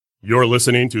You're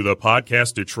listening to the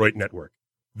Podcast Detroit Network.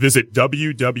 Visit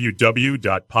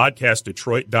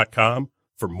www.podcastdetroit.com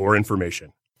for more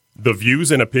information. The views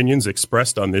and opinions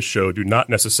expressed on this show do not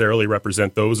necessarily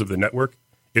represent those of the network,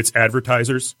 its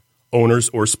advertisers, owners,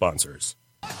 or sponsors.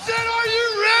 I said, are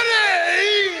you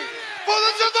ready for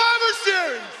the Survivor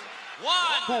Series?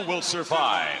 Who will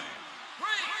survive?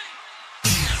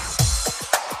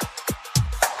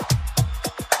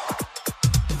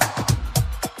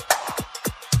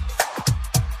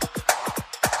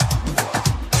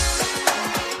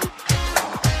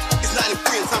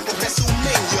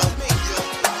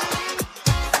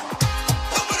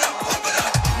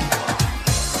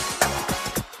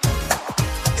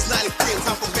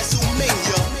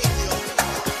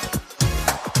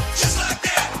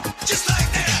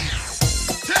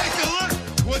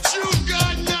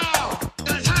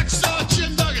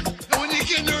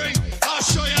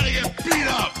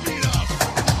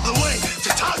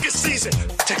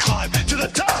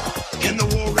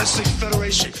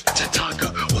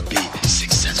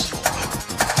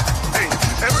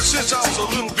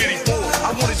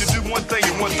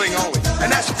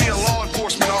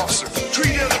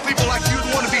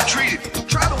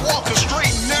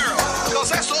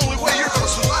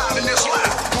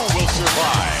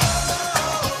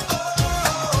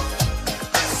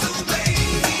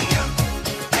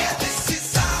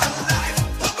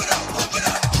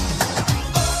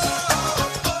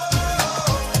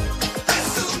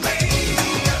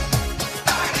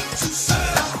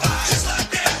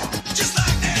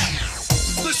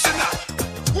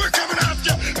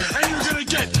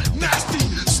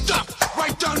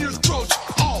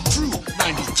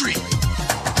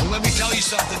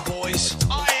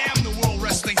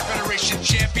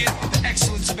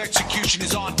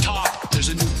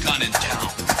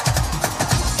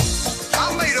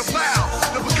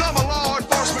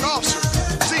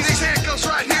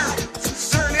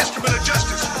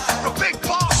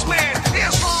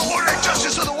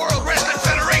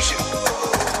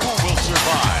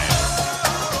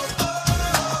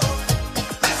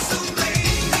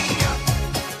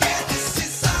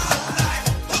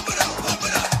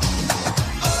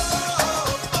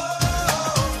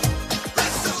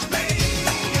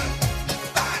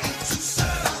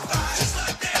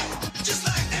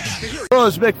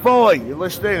 It's Mick Foley. You're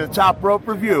listening to Top Rope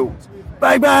Review.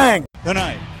 Bang, bang!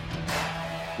 Tonight,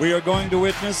 we are going to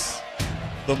witness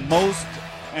the most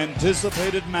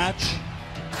anticipated match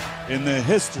in the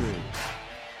history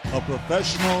of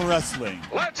professional wrestling.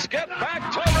 Let's get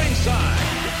back to ringside.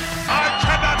 I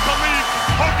cannot believe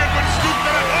Hogan would scoop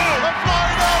that. Oh, a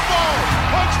flying elbow!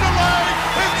 Punch the leg!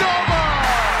 It's over!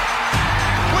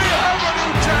 We have a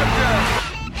new champion!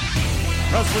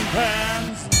 Wrestling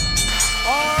fans,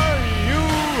 are you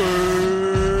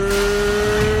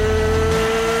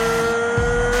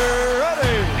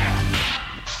ready?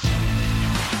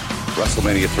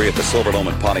 WrestleMania 3 at the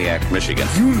Silverdome in Pontiac, Michigan.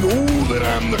 You know that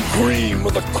I'm the cream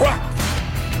of the crop.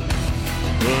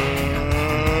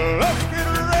 Let's get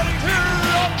ready to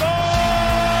rumble!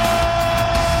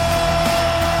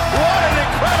 What an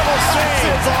incredible scene!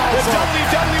 The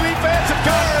WWE fans have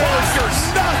gone bonkers!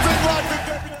 Nothing like the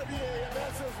WWE, And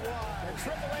this is why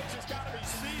Triple H has got to be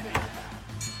seething.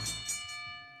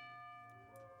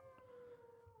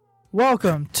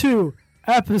 Welcome to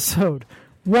episode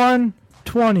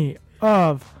 120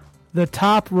 of the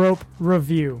Top Rope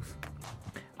Review.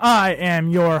 I am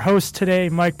your host today,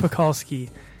 Mike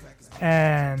Pekulski,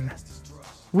 and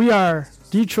we are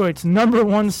Detroit's number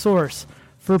one source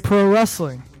for pro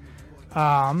wrestling. We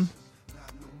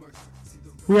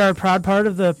are a proud part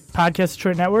of the Podcast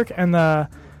Detroit Network and the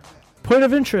Point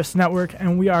of Interest Network,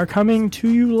 and we are coming to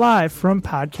you live from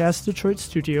Podcast Detroit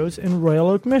Studios in Royal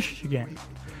Oak, Michigan.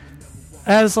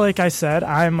 As like I said,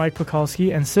 I'm Mike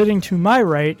Pekulski, and sitting to my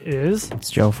right is... It's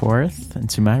Joe Forth, and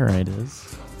to my right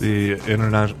is... The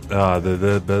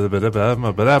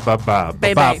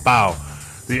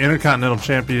Intercontinental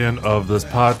Champion of this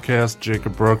podcast,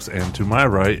 Jacob Brooks, and to my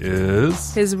right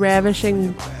is... His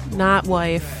ravishing not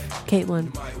wife,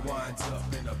 Caitlin.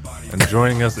 And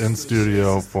joining us in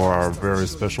studio for our very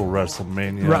special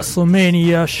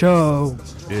WrestleMania show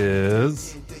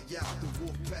is...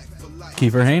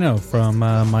 Kiefer Hano from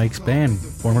Mike's band,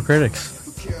 Former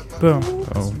Critics. Boom.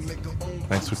 Oh,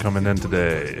 thanks for coming in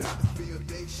today.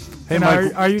 Hey, and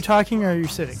Mike. Are you talking or are you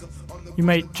sitting? You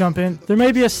might jump in. There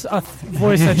may be a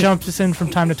voice that jumps in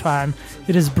from time to time.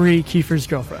 It is Bree, Kiefer's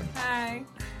girlfriend. Hi.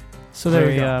 So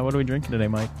there you go. What are we drinking today,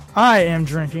 Mike? I am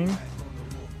drinking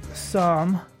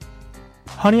some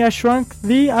Honey I Shrunk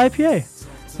the IPA.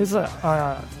 It's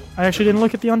I actually didn't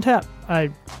look at the Untappd.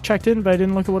 I checked in, but I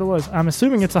didn't look at what it was. I'm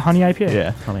assuming it's a honey IPA.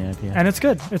 Yeah, honey IPA. And it's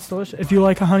good. It's delicious. If you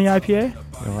like a honey IPA,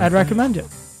 I'd recommend it.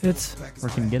 It's Where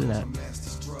can you get it at?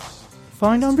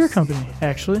 Falling Down Beer Company,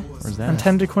 actually. Where's that? On at?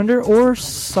 10 de Quinder or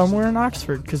somewhere in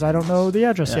Oxford, because I don't know the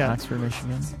address Yeah, yet. Oxford,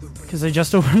 Michigan. Because they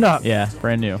just opened up. Yeah,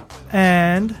 brand new.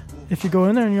 And if you go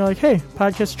in there and you're like, hey,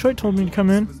 Podcast Detroit told me to come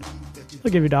in,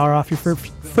 they'll give you $1 off your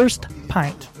first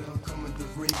pint.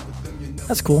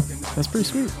 That's cool. That's pretty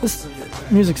sweet. This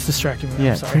music's distracting me.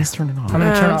 Yeah, I'm sorry. please turn it on. I'm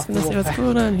going to turn I off was going to say, what's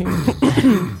going on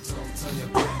here?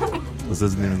 This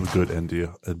isn't even a good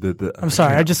NDO. I'm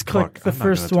sorry. I just clicked the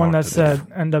first one that said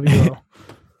NWO.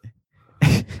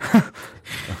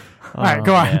 All right,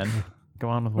 go on. Man. Go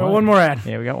on with Well, what? one more ad.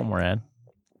 Yeah, we got one more ad.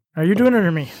 Are you doing it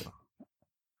or me?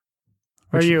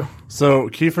 Or are you? So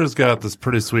Kiefer's got this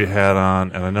pretty sweet hat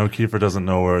on, and I know Kiefer doesn't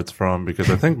know where it's from because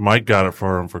I think Mike got it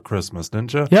for him for Christmas,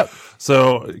 didn't you? Yep.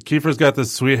 So Kiefer's got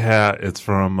this sweet hat. It's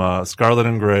from Scarlet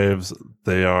and Graves.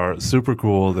 They are super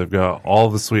cool. They've got all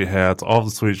the sweet hats, all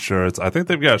the sweet shirts. I think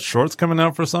they've got shorts coming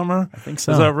out for summer. I think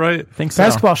so. Is that right? I think so.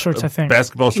 Basketball shorts, I think.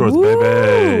 Basketball shorts,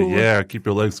 baby. Yeah, keep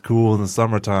your legs cool in the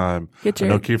summertime. Get I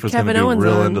your know Kiefer's Kevin going to be Owens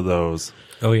real on. into those.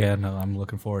 Oh, yeah. No, I'm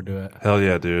looking forward to it. Hell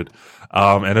yeah, dude.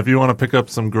 And if you want to pick up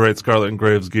some great Scarlet and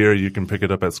Graves gear, you can pick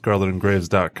it up at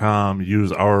scarletandgraves.com.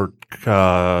 Use our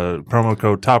promo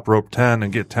code TOPROPE10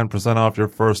 and get 10% off your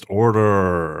first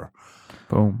order.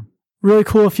 Boom. Really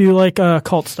cool if you like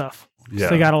cult stuff. Yeah.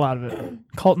 They got a lot of it.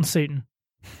 Cult and Satan.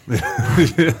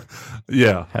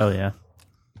 Yeah. Hell yeah.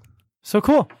 So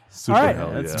cool. Super All right.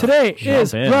 hell yeah. Today Jump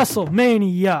is in.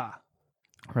 WrestleMania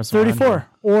 34.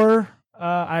 Or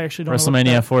I actually don't know.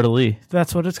 WrestleMania Fleur de Lis.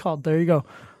 That's what it's called. There you go.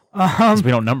 'Cause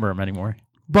we don't number them anymore.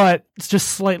 But it's just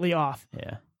slightly off.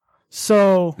 Yeah.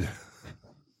 So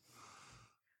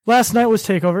last night was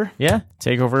TakeOver. Yeah.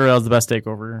 TakeOver. That was the best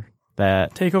TakeOver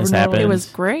that TakeOver has no- happened. It was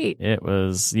great. It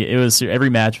was. Every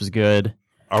match was good.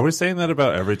 Are we saying that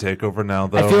about every takeover now,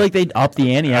 though? I feel like they up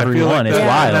the ante I every feel like one. It's that-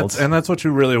 wild. and that's what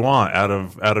you really want out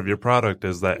of your product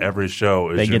is that every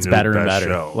show is It your gets new better and best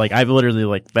better. show. Like I've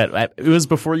literally it was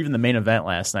before even the main event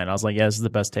last night. I was like, yeah, this is the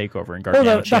best TakeOver, and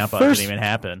Gargano the Ciampa first- didn't even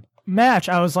happen. Match,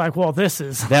 I was like, well, this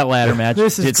is. That ladder match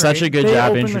This is did such great. a good They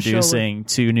job opened the show introducing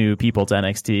two new people to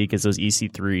NXT because it was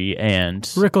EC3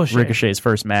 and Ricochet's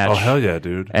first match. Oh, hell yeah,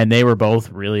 dude. And they were both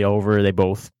really over.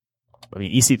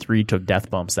 EC3 took death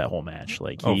bumps that whole match.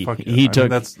 Like Oh, fuck yeah. he I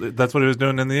took. mean, that's what he was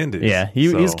doing in the Indies. Yeah,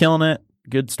 he was So- killing it.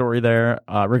 Good story there.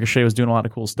 Ricochet was doing a lot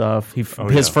of cool stuff. His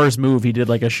yeah. first move, he did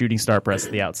like a shooting star press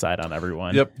to the outside on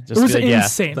everyone. Yep. It was good,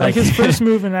 insane. Like his first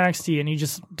move in NXT, and he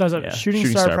just does a yeah, shooting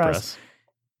star press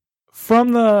from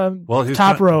the He's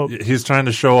top rope. He's trying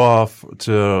to show off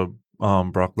to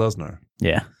Brock Lesnar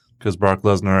Yeah. because Brock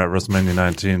Lesnar at WrestleMania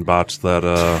 19 botched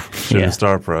that shooting Yeah.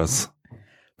 star press.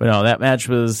 But no, that match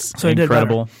was So he did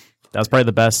incredible. That was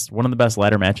probably one of the best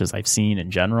ladder matches I've seen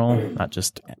in general. Not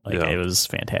just Yeah. it was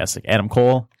fantastic. Adam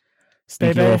Cole,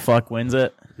 sneaky Baby. little fuck, wins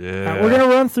it. Yeah, We're gonna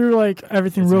run through like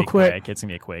everything It's real gonna be quick, It's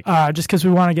gonna be quick. just because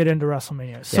we want to get into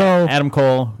WrestleMania. So Yeah, Adam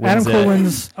Cole wins Adam Cole it.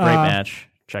 wins, Great match.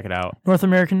 Check it out. North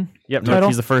American. Yep, title.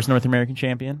 he's the first North American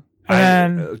champion.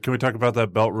 And can we talk about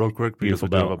that belt real quick? Because Beautiful we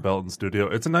do have belt. a belt in the studio.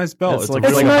 It's a nice belt. It's a like-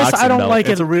 it's really- a nice. boxing I don't belt. like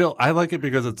It's it. a real. I like it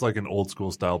because it's like an old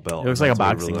school style belt. It looks like a That's what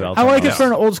I boxing really belt. I like it Yeah. for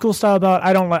an old school style belt.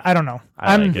 I don't like. I don't know.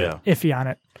 I I'm like it. iffy on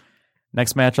it.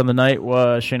 Next match on the night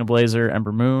was Shayna Baszler,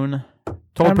 Ember Moon.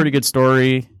 Told a pretty good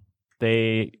story.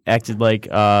 They acted like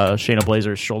Shayna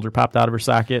Baszler's shoulder popped out of her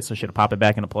socket, so she had to pop it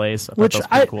back into place. I thought Which that was a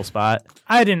pretty cool spot.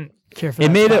 I didn't care for that.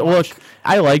 It made it that look. much.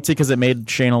 I liked it because it made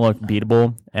Shayna look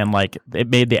beatable, and like it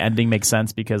made the ending make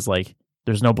sense because like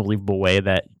there's no believable way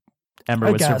that Ember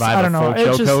I would guess. I survive don't a know.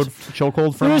 full It just-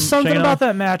 chokehold from There was something Shayna. about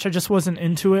that match. I just wasn't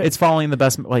into it. It's following the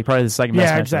best, like probably the second best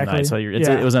Yeah, match exactly. of the night.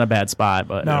 So Yeah. it was in a bad spot,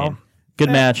 but No. I mean,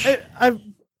 good match. It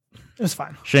was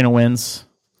fine. Shayna wins.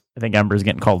 I think Ember's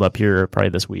getting called up here probably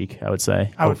this week. I would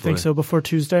say. I would think so before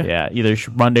Tuesday. Yeah, either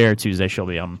Monday or Tuesday she'll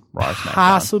be on Raw. or SmackDown.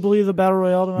 Possibly the Battle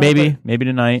Royale tonight. Maybe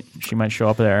tonight she might show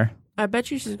up there. I bet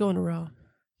you she's going to Raw.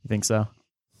 You think so?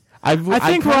 I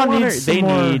think kinda Raw wonder- needs they some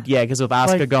more, need because with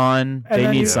Asuka like, gone, and they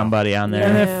then need you- somebody on And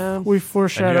there. Yeah. if we And you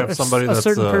foreshadow have if somebody a that's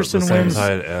certain the person same wins.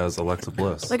 height as Alexa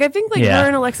Bliss. Like I think like Yeah. her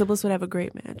and Alexa Bliss would have a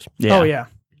great match. Yeah. Oh yeah.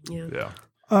 Yeah. yeah,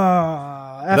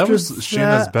 After that was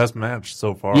Shayna's best match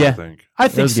so far. Yeah. I think I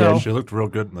think was so. good. she looked real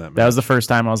good in that. That match. was the first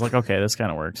time I was like, okay, this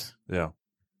kind of works. Yeah,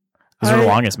 This was her I-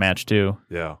 longest match too.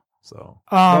 yeah. So,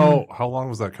 how long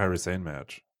was that Kairi Sane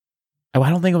match? Oh, I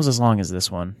don't think it was as long as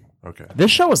this one. Okay, This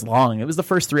show was long. It was the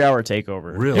first 3-hour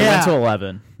takeover. Really? It Yeah. went to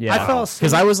 11. Yeah. I fell asleep.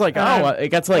 Because I was like, And it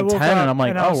got to like I woke 10, up and I'm like,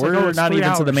 and I was like, we're it's not 3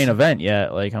 even to the hours. main event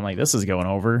yet. Like, I'm like, this is going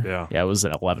over. Yeah. Yeah, it was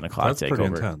at 11 o'clock That's takeover. pretty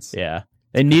intense. Yeah.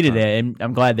 They needed it, and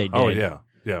I'm glad they did. Oh yeah,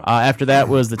 yeah. After that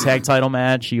was the tag title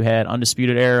match. You had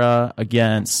Undisputed Era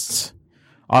against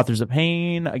Authors of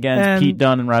Pain against Pete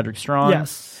Dunne and Roderick Strong.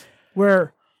 Yes.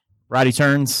 Where Roddy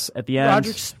turns at the end.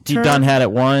 Roderick's Pete turn. Dunne had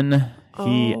it won.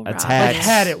 He God. attacked. Like,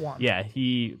 had it won. Yeah,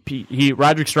 he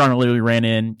Roderick Strong literally ran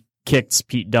in, kicked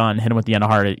Pete Dunne, hit him with the end of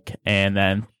Heartache, and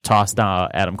then tossed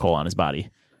Adam Cole on his body.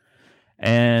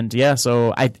 And yeah,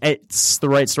 so it's the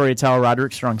right story to tell.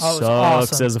 Roderick Strong sucks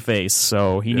awesome. as a face,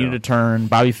 so he needed to turn.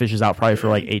 Bobby Fish is out probably for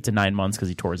like 8 to 9 months because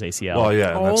he tore his ACL. Well,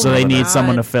 yeah. Oh, So they my need God.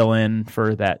 someone to fill in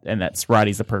for that, and that's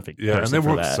Roddy's the perfect Yeah, and person they for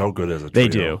work that. so good as a trio. They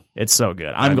do. It's so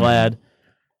good. I'm glad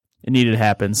it needed to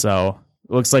happen. So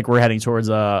it looks like we're heading towards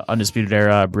a Undisputed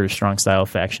Era British Strong Style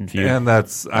faction feud, And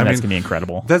that's that's gonna be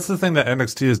incredible. That's the thing that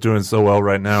NXT is doing so well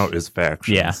right now is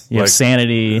factions. Yeah, you have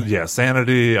Sanity, Yeah,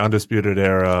 Sanity, Undisputed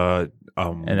Era.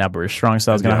 and now British Strong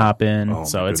Style is going to Yeah. hop in. Oh,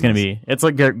 so my it's going to be it's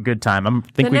a good time. I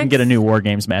think The we can get a next- new War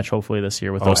Games match hopefully this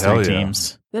year with those hell three yeah.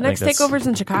 teams. The I next think that's- takeover's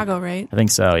in Chicago, right? I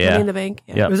think so. Money Yeah. in the Bank.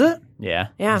 Yeah. Yep. Is it? Yeah.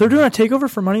 Yeah. They're doing a takeover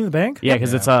for Money in the Bank? Yeah,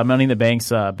 because it's Money in the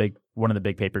Bank's one of the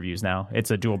big pay-per-views now. It's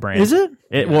a dual brand. Is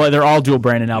it? Well, they're all dual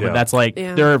branded now, Yeah. but that's like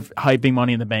Yeah. they're hyping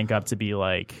Money in the Bank up to be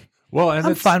like Well, and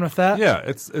I'm it's fine with that. Yeah,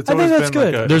 it's I think always that's been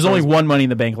good. Like there's only one Money in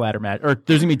the Bank ladder match, or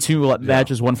there's gonna be two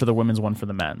matches, one for the women's, one for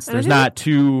the men's. And I There's think- not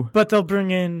two. But they'll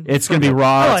bring in. It's gonna be I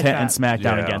Raw like and that.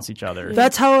 SmackDown Yeah. against each other.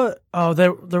 That's how. Oh,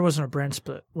 there wasn't a brand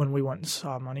split when we went and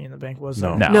saw Money in the Bank, was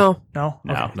there? No. No. No?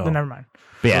 No. Okay. No. Then never mind.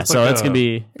 But yeah, It's so like it's gonna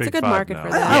be. It's a Big good Five market now.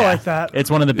 for that. I like that. It's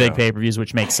one of the big Yeah. pay-per-views,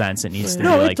 which makes sense. It needs to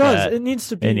No, be it like does. that. It needs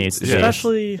to be. It needs to be.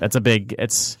 Especially. That's a big.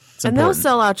 It's And they'll important.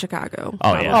 sell out Chicago.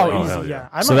 Oh, yeah. Oh, Oh, easy. hell Yeah.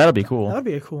 yeah. So that'll be cool. That'd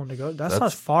be a cool one to go. That's That's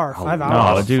not far. a 5 lot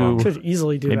hours. of do- fun. Could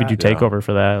easily do Maybe that. do takeover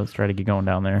for that. Let's try to get going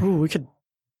down there. Ooh, we could.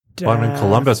 Well, I mean,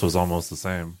 Columbus was almost the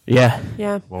same. Yeah.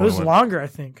 Yeah. It was longer, I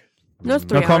think. No, it's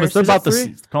 3 No, Columbus. hours. They're about Is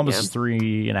it the Columbus Yeah. is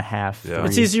 3.5. Yeah.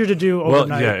 It's easier to do Well,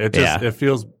 overnight. yeah, it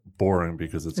feels boring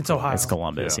because it's Ohio. It's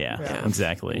Columbus. Yeah, Yeah.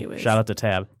 exactly. Anyways. Shout out to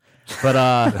Tab. But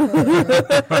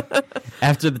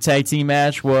after the tag team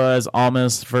match was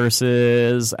Almas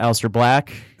versus Aleister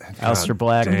Black. Aleister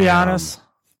Black. To be honest,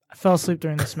 I fell asleep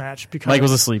during this match because Mike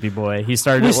was a sleepy boy. He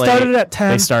started. We it late. started at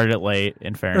 10. They started it late.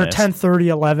 In or fairness, 10:30,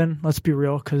 11. Let's be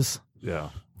real, because Yeah.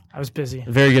 I was busy.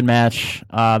 very good match.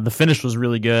 The finish was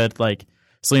really good. Like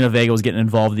Selena Vega was getting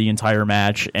involved the entire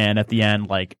match, and at the end,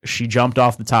 like she jumped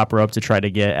off the top rope to try to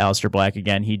get Aleister Black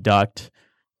again. He ducked.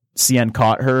 CN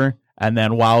caught her, and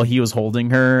then while he was holding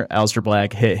her, Aleister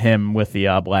Black hit him with the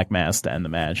Black Mass to end the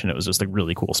match, and it was just a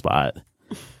really cool spot.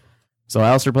 So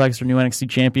Aleister Black's our new NXT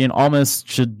champion. Almost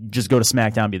should just go to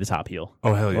SmackDown and be the top heel.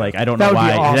 Oh hell yeah. Like I don't That know would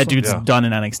be why awesome. that dude's Yeah. done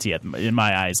in NXT in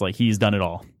my eyes. Like he's done it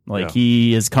all. Like Yeah.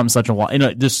 he has come such a long.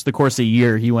 Just the course of a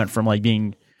year, he went from like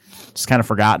being just kind of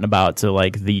forgotten about to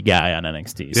like the guy on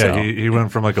NXT. Yeah, so. he went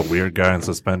from like a weird guy in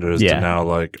suspenders Yeah. to now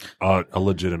like a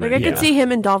legitimate. Like I could see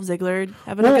him and Dolph Ziggler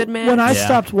having a good match. when I Yeah.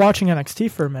 stopped watching NXT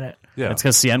for a minute, Yeah. It's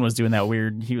because CN was doing that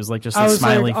weird. He was like just I a was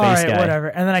smiling like, all face right, guy. whatever.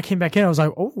 And then I came back in. I was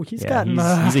like, oh, he's Yeah, gotten.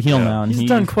 he's a heel now. And He's he-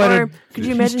 done quite or a. could you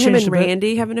he's imagine him changed and a bit.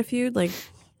 Randy having a feud? Like,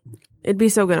 it'd be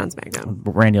so good on SmackDown.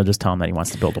 Randy will just tell him that he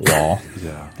wants to build a wall.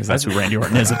 Yeah. Because that's who Randy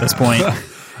Orton is at this point.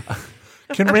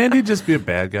 Can Randy just be a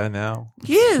bad guy now?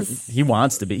 He is. He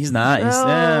wants to be. He's not. He's,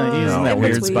 No. he's in No. that In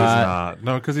weird between. spot.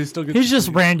 No, because he still gets. He's just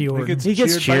Randy Orton. He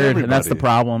gets cheered, and that's the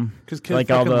problem. 'Cause kids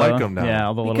fucking like him now. Yeah,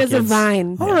 all the little Because kids. of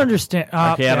Vine. I don't understand.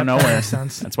 Okay, out of that nowhere. makes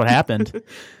sense. That's what happened.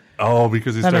 Oh,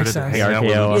 because he That started makes sense. hanging out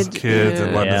with RKO. his kids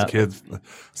and letting Yeah. his kids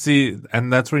see,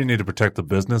 and that's where you need to protect the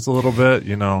business a little bit.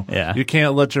 You know, Yeah. you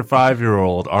can't let your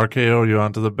 5-year-old RKO you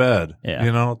onto the bed. Yeah.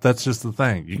 You know, that's just the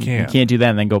thing. You You can't. can't do that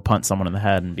and then go punt someone in the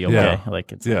head and be okay. Yeah.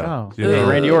 Like it's Yeah. like, oh, You know.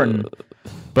 Randy Orton.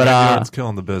 But Randy Orton's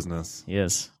killing the business. he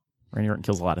is. Randy Orton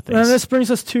kills a lot of And things. this brings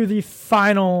us to the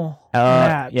final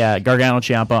match. Yeah, Gargano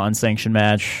Ciampa unsanctioned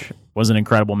match was an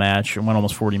incredible match. It went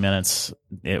almost 40 minutes.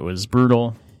 It was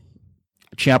brutal.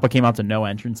 Ciampa came out to no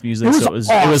entrance music, It was so it was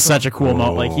awesome. such a cool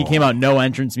moment. Like he came out no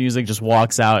entrance music, just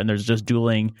walks out, and there's just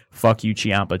dueling "fuck you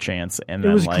Ciampa" chants, and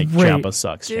then was like great. Ciampa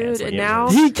sucks Dude, chants. Like, and it now-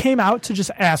 was, He came out to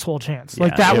just asshole chants.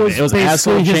 Like that yeah, was it was basically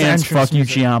asshole his chants. entrance Fuck you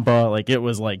music. Ciampa. Like it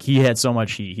was like he had so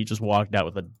much heat. He just walked out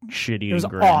with a shitty. It was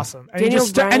grin. awesome. And he Daniel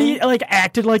just and he Bryan- like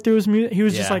acted like there was music. He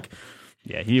was just Yeah. like,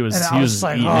 Yeah, he was. and He I was was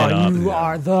like, eating it up. oh, you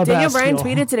are the Daniel best. Bryan heel.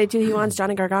 tweeted today, too, he wants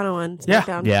Johnny Gargano on Yeah.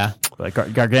 SmackDown. Yeah, like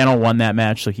Gargano won that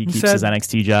match, so he keeps said- his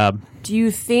NXT job. Do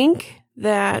you think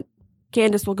that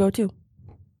Candice will go, too?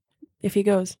 If he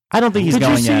goes. I don't think he's Did you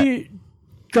going yet. see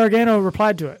Gargano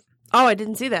replied to it? Oh, I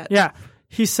didn't see that. Yeah.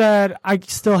 He said, I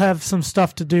still have some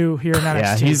stuff to do here in NXT.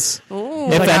 Yeah, he's. Ooh.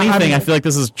 If Like, anything, I feel like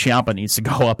this is Ciampa needs to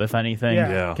go up. If anything,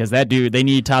 Yeah. because that dude, they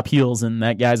need top heels, and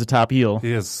that guy's a top heel.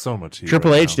 He has so much heat.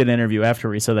 Triple right H did an interview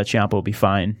after he said that Ciampa will be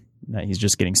fine. That he's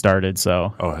just getting started. So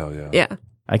now. Oh hell yeah. Yeah.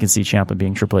 I can see Ciampa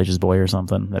being Triple H's boy or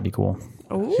something. That'd be cool.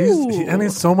 And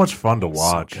he's so much fun to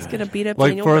watch. He's gonna beat up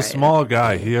Like Daniel for a Bryan. small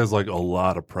guy, he has like a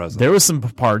lot of presence. There was some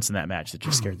parts in that match that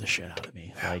just scared the shit out of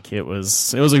me. Like it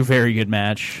was a very good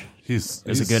match. He's It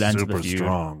was a good end to the super feud.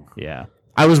 strong. Yeah.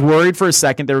 I was worried for a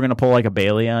second they were going to pull like a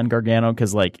Bailey on Gargano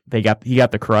because like he got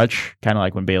the crutch, kind of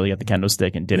like when Bailey got the kendo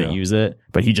stick and didn't use it,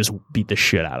 but he just beat the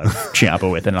shit out of Ciampa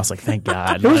with it. And I was like, thank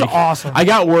God. It was Like, awesome. I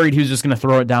got worried he was just going to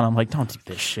throw it down. I'm like, don't do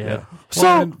this shit. Yeah. So-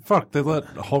 Well, and fuck, they let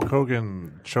Hulk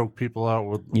Hogan choke people out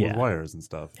with wires and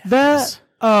stuff. That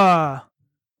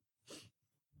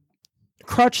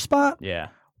crutch spot Yeah.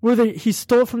 where he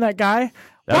stole it from that guy.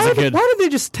 That was a good. Why did they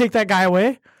just take that guy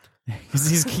away?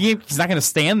 He's not going to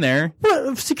stand there.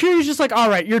 Well, security's just like, all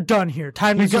right, you're done here.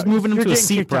 Time He's to just go. moving him You're to a getting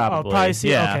seat, kicked out. probably. Oh, probably seat.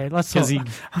 Yeah. Okay, let's because go.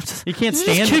 he can't Just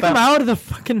stand. kick him without- out of the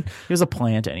fucking. He was a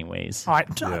plant, anyways. All right,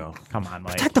 Yeah. Come on,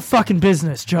 Mike. protect the fucking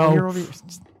business, Joe. You're over here.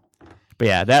 But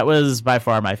yeah, that was by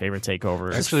far my favorite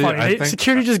takeover. Actually, Funny. I think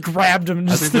Security just grabbed him. And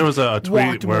I just think there was a walked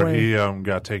tweet him where away. he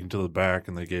got taken to the back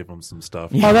and they gave him some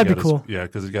stuff. Yeah. Oh, that'd He be got cool. Yeah,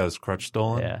 because he got his crutch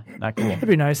stolen. Yeah, not cool. That'd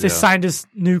be nice. They Yeah. signed his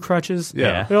new crutches.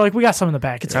 Yeah. They're like, we got some in the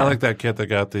back. It's Kind of fine. like that kid that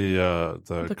got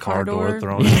the car door door.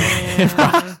 thrown.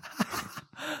 Yeah.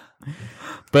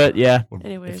 But yeah,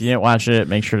 Anyways. if you didn't watch it,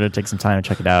 make sure to take some time to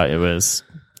check it out. It was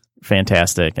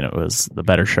fantastic, and it was the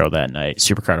better show that night.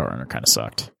 Supercard Honor kind of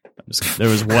sucked. There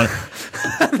was one.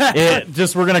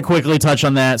 We're gonna quickly touch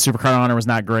on that. Supercard Honor was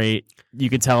not great. You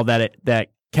could tell that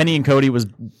Kenny and Cody was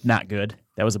not good.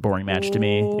 That was a boring match to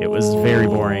me. It was very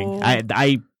boring.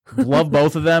 I love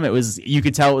both of them. You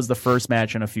could tell it was the first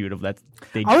match in a feud of that.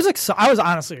 I was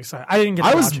honestly excited. I didn't get to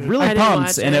I was watch it. really I didn't pumped,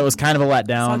 watch and it. it was kind of a Saw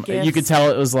letdown. gifs. You could tell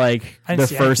it was like I didn't the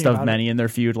see first anything of about many in their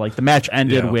feud. Like the match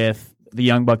ended Yeah. with the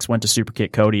Young Bucks went to super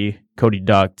kick Cody. Cody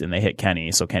ducked, and they hit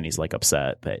Kenny. So Kenny's like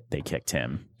upset that they kicked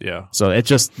him. Yeah. So it's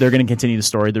just they're going to continue the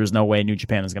story. There's no way New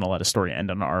Japan is going to let a story end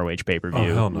on an ROH pay per Oh,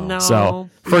 view. hell no. No. So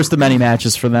first of many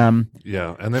matches for them.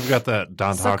 Yeah, and they've got that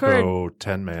Don So Taco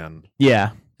 10-man.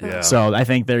 Yeah. Yeah. So I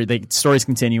think the story's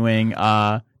continuing.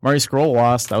 Marty Scurll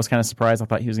lost. I was kind of surprised. I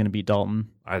thought he was going to beat Dalton.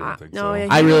 I didn't think no, so. yeah,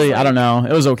 I don't know.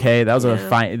 It was okay. That was a Yeah.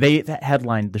 fine. They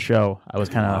headlined the show. I was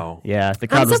kind of Wow. yeah. The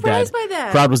crowd I'm was dead. surprised by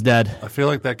that. Crowd was dead. I feel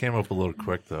like that came up a little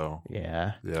quick though.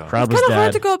 Yeah. Yeah. Crowd was It's kind of hard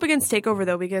dead. to go up against Takeover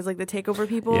though, because like the Takeover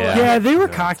people. Yeah. Yeah, they were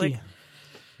Yeah. cocky.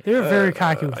 They were very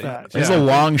cocky with that. It was Yeah. a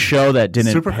long show that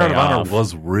didn't Supercard pay of Honor off.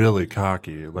 was really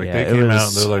cocky. Like Yeah, they it came out and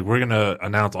was- they're like, we're gonna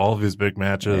announce all of these big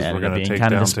matches. Yeah, We're ended up gonna being take kinda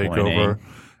down disappointing. Takeover.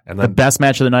 And The then best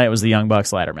match of the night was the Young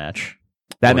Bucks ladder match.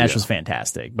 That Oh, match yeah. was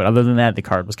fantastic. But other than that, the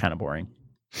card was kind of boring.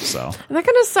 So And that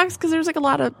kind of sucks because there's like a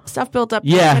lot of stuff built up.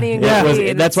 yeah, Kenny and it was- Cody,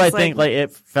 and that's it's why I just think like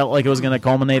it felt like it was going to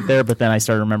culminate there. But then I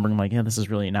started remembering like, yeah, this is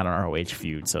really not an ROH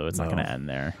feud, so it's not No. going to end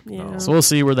there. Yeah. So we'll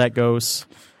see where that goes.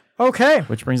 Okay,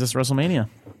 Which brings us to WrestleMania.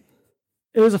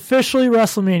 it was officially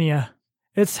WrestleMania.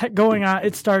 It's going on.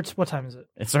 It starts. What time is it?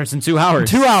 It starts in 2 hours.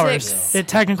 2 hours. 6. It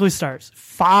technically starts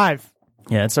 5.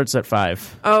 Yeah, it starts at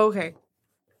 5, Oh, okay.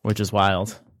 which is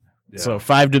wild. Yeah. So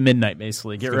 5 to midnight,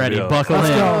 basically. Get gonna ready, be a- buckle Let's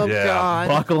in, go. Oh Yeah. God.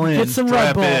 buckle in. Get some Red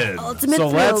strap Bull. in. Ultimate So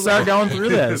let's thrill. start going through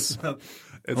this.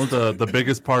 It's the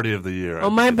biggest party of the year. Oh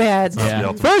my bad.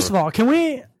 Yeah. First of all, can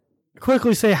we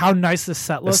quickly say how nice this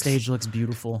set The looks? stage looks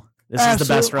beautiful. This is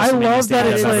the best Absolutely. I WrestleMania love stage that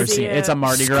I've it's ever like seen. It's a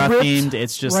Mardi Gras script themed.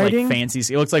 It's just writing. like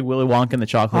fancy. It looks like Willy Wonka and the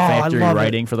Chocolate Oh, I Factory love it.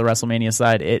 writing for the WrestleMania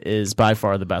side. It is by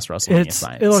far the best WrestleMania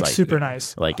side. It looks site. super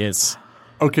nice. Like it's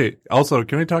Okay. Also,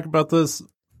 can we talk about this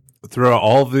throughout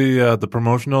all the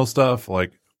promotional stuff?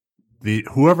 Like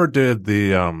whoever did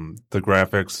the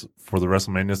graphics for the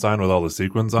WrestleMania sign with all the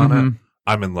sequins on it,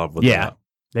 I'm in love with yeah. that.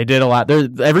 They did a lot. There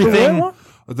everything.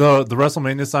 The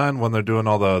WrestleMania sign when they're doing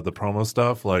all the promo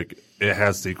stuff, like it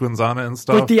has sequins on it and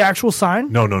stuff. Like the actual sign?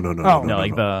 no, Oh. No,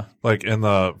 like the like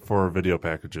for video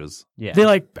packages. yeah. They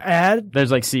like add?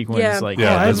 There's like sequins. Yeah. Like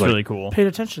Yeah, that's there's, like- really cool. Paid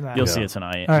attention to that. You'll Yeah. see it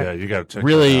tonight. All right. Yeah, you got to check.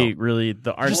 Really, that out. really,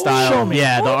 the art Just style. show me.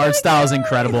 Yeah, the Oh art my style is God.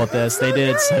 incredible at this. They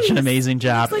did such an Nice. amazing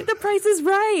job. It's like the Price is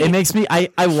Right. It makes me. I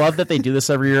love that they do this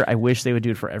every year. I wish they would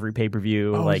do it for every pay per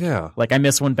view. Oh, like yeah. I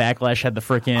miss when Backlash had the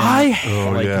freaking I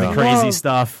Oh, like yeah. the crazy Love-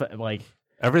 stuff. Like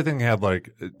Everything had like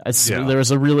There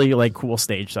was a really like cool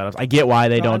stage setup. I get why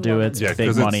they don't do it. It's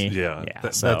big money.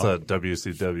 That's a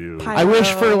WCW. I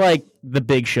wish for like the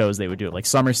big shows they would do it, like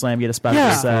SummerSlam get a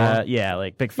special set. Yeah,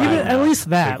 like Big Five. Even, at least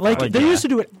that. Like they used to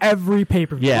do it every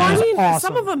pay-per-view. Yeah. Well, I mean, awesome.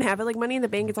 some of them have it. Like Money in the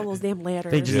Bank, it's all those damn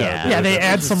ladders. They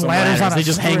add some ladders on. They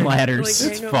just hang ladders.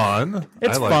 Like, It's fun.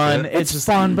 It's I like fun. it. It's just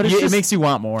fun, but it makes you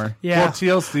want more. Yeah. Well,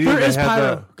 TLC, There they is had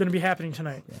Pyro going to be happening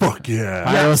tonight. Fuck yeah.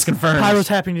 Pyro's confirmed. Pyro's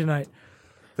happening tonight.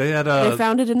 They had They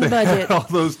found it in the they budget. had all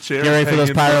those chairs. Get ready for those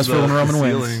hanging pyros from for when the Roman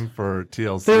wins. ceiling for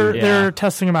TLC. They're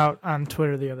testing them out on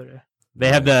Twitter the other day. They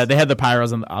had the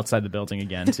pyros outside the building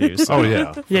again too. So Oh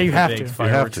yeah. Yeah, you have big to.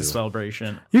 fireworks to.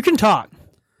 celebration. You can talk.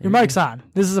 Your mic's on.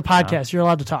 This is a podcast. You're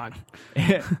allowed to talk.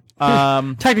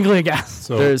 Technically, I guess.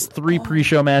 So There's 3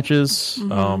 pre-show matches.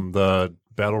 the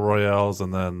battle royales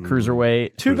and then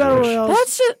Cruiserweight. 2 battle royals.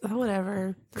 That's just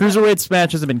whatever. Cruiserweight's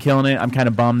matches have been killing it. I'm kind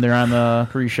of bummed they're on the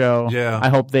pre-show. Yeah. I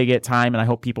hope they get time, and I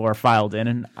hope people are filed in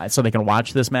and so they can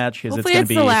watch this match because it's Hopefully going it's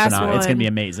to be the last phenomenal. It's going to be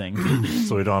one. amazing.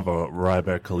 so we don't have a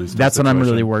Ryback Kalisto. That's what I'm really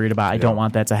situation. worried about. I don't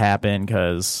want that to happen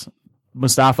because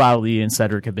Mustafa Ali and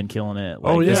Cedric have been killing it.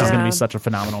 Like, Oh, This is yeah. going to be such a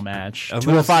phenomenal match. And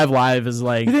 205 Live is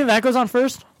like You think that goes on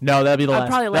first? no, that'll be the I'd last.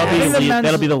 probably That'll last. be I the think lead,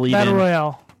 that'll be the lead Battle in.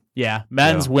 Royale. Yeah,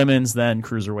 men's, Yeah. women's, then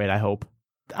cruiserweight. I hope.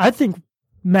 I think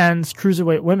men's,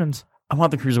 cruiserweight, women's. I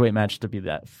want the cruiserweight match to be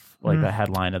that the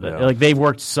headline of it. Yeah. Like they've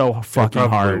worked so fucking probably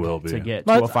hard will be. to get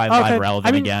But- 205 okay, Live relevant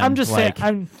I mean, again. I'm just like,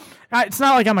 saying. It's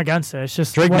not like I'm against it. It's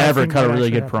just Drake what I never think cut a would really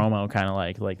actually good happen. promo, kind of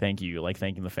like thank you, like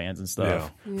thanking the fans and stuff.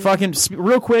 Fucking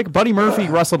real quick, Buddy Murphy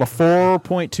wrestled a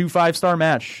 4.25 star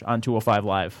match on 205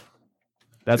 Live.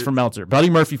 That's from Meltzer. Buddy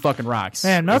Murphy fucking rocks.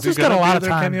 Man, Is he Meltzer's got a gonna lot be of there,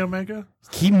 time. Kenny Omega?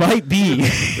 He might be.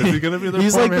 Is he going to be there?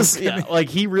 He's for like me? this, like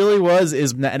he really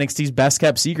is NXT's best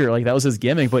kept secret. Like that was his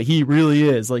gimmick, but he really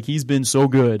is. Like he's been so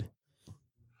good.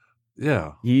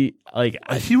 Yeah. He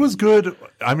He was good.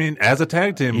 I mean, as a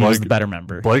tag team, he was like the better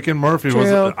member. Blake and Murphy was.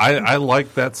 True. I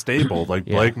liked that stable, like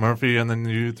Yeah. Blake Murphy, and then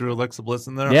you threw Alexa Bliss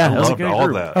in there. Yeah, I that was a loved good all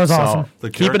group. that. That was So, awesome. The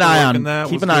keep an character eye work in that on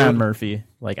keep was an eye on good. Murphy.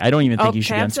 Like I don't even think you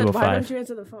should get Pam said, into a why don't 5. you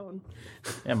answer the phone?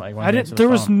 Yeah, Mike, why I don't you didn't. answer the There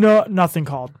was phone? nothing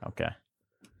called. Okay.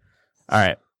 All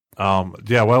right.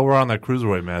 Yeah, while we're on that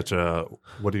cruiserweight match,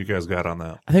 what do you guys got on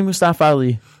that? I think Mustafa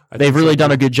Ali. They've really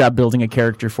done a good job building a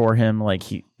character for him. Like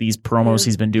these promos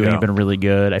he's been doing Yeah. have been really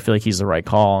good. I feel like he's the right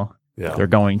call. Yeah. They're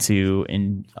going to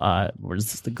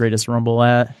where's the greatest Rumble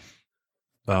at?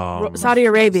 Saudi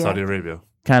Arabia. Saudi Arabia.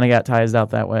 Kind of got ties out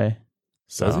that way.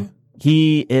 So Does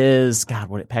he is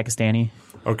Pakistani.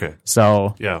 Okay.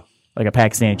 So Yeah. like a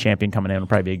Pakistani champion coming in would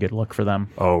probably be a good look for them.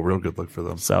 Oh, real good look for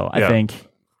them. So Yeah. I think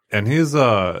And he's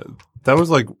that was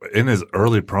like in his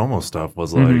early promo stuff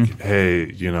was like, Mm-hmm.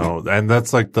 hey, you know, and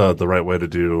that's like the right way to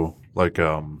do like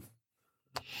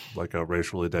a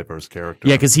racially diverse character.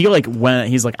 yeah, because he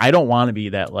he's like I don't want to be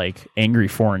that like angry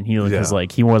foreign heel because Yeah.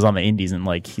 like he was on the Indies and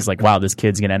like he's like wow this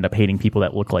kid's gonna end up hating people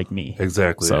that look like me.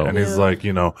 Exactly. So- and he's like,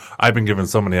 you know, I've been given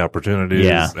so many opportunities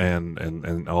Yeah.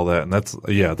 and all that. And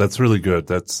that's really good.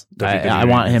 That's I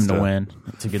want him to win.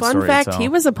 It's a good Fun story. fact: so. he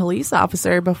was a police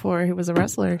officer before he was a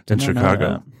wrestler. in Didn't know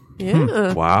Chicago.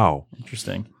 Yeah. Wow.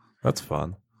 Interesting. That's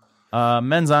fun.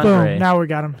 Men's Andre. Boom. Now we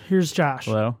got him. Here's Josh.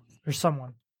 Hello. Or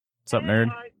someone. What's up, nerd?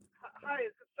 Hi,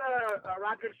 is this a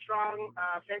Rocket Strong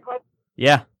fan club?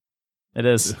 Yeah, it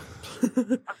is.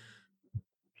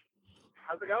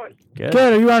 How's it going? Good.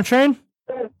 Good. Are you on a train?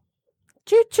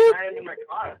 Choo choo. I am in my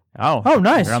car. Oh,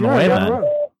 nice. You're on the You're way on then. the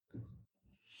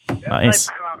road. Yeah, Nice.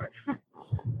 like 5 hours.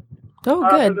 Oh, For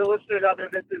good. the listeners out there,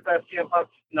 this is CM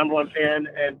Punk's #1 fan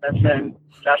and best friend,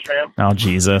 Josh Ram. Oh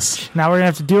Jesus! Now we're gonna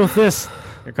have to deal with this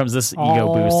Here comes this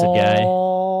ego boosted guy.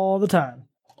 all the time.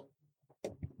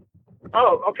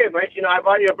 Oh, okay, Mike. You know, I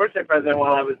bought you a birthday present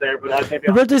while I was there, but maybe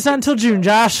Your birthday's not until June,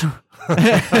 Josh. Yeah,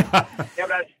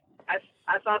 but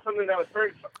I saw something that was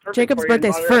perfect. Jacob's for you and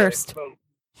birthday's bought it. first. Boom.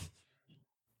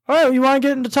 All right, you want to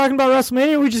get into talking about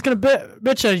WrestleMania? Or are we just gonna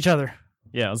bitch at each other?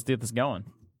 Yeah, let's get this going.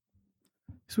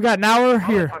 So we got an hour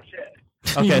here. Oh,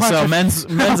 shit. Okay, You so want- men's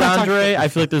Andre. I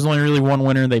feel like there's only really one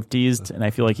winner they've teased, and I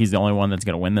feel like he's the only one that's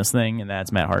going to win this thing, and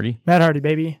that's Matt Hardy. Matt Hardy,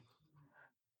 baby.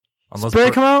 Unless Bray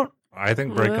Bray- come out? I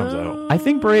think Bray comes out. I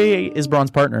think Bray is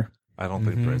Braun's partner. I don't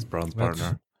think Bray's Braun's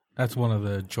partner. That's one of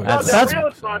the choices. Well, That's- the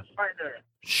real Braun's partner.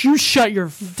 You shut your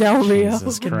Del Rio.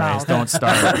 Jesus fucking Christ, mouth. don't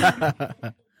start.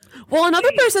 Well,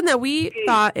 another person that we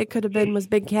thought it could have been was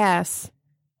Big Cass.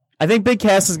 I think Big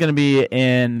Cass is going to be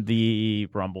in the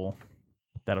Rumble.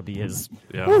 That'll be his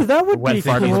Ooh, that would wet be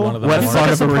fart cool. of wet Just fart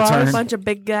like of a surprise. return. Bunch of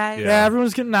big guys. Yeah,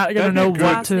 everyone's not gonna know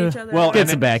what to. Well,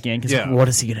 Gets him back in because what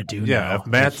is he gonna do? Yeah, now? if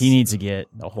Matt's- he needs to get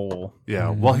a whole. Yeah,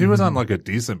 well, he was on like a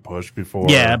decent push before.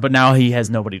 Yeah, but now he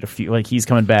has nobody to feel like he's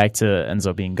coming back to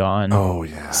Enzo being gone. Oh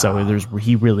yeah. So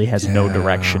he really has no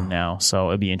direction now. So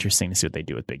it'd be interesting to see what they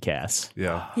do with Big Cass.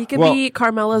 Yeah. He could be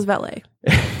Carmella's valet.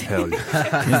 Hell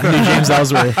yeah. He's the new James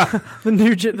Ellsworth.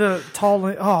 The tall.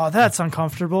 Oh, that's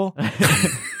uncomfortable.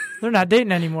 They're not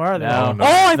dating anymore, are they? No, Oh,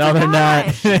 I no,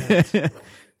 forgot. they're not.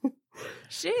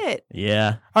 Shit.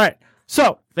 Yeah, All right, so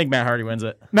I think Matt Hardy wins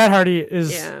it. Matt Hardy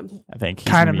is Yeah. I think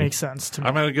kind of makes sense to me.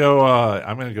 I'm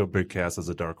gonna go Big Cass as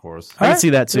a dark horse. I can Alright, see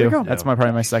that there you too. go. That's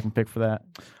probably my second pick for that.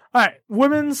 All right,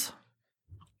 women's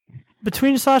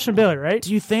between Sasha and Bailey, right?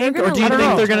 Do you think, They're or gonna do you think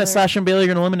eliminate they're each gonna other. Sasha and Bailey are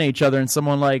gonna eliminate each other, and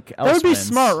someone like else That would be wins?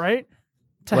 smart, right?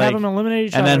 To Like- have them eliminate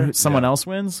each And other. then someone else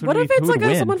wins. Who What do if we- it's who like would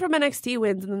win? someone from NXT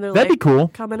wins and then they're That'd like be cool.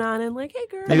 coming on and like, hey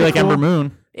girl. Maybe like cool. Ember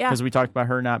Moon. Yeah. Because we talked about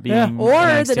her not being Yeah. Or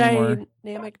NXT the anymore.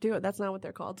 dynamic duo. That's not what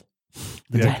they're called.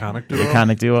 The iconic duo. The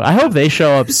iconic duo. I hope they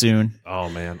show up soon. Oh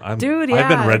man, Dude, I've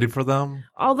been yeah. ready for them.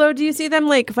 Although, do you see them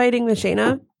like fighting the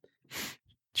Shayna?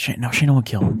 No, Shayna will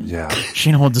kill him. Yeah.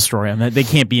 Shayna will destroy him. They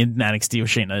can't be in NXT with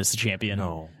Shayna as the champion.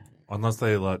 No, unless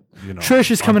they let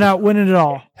Trish is coming out winning it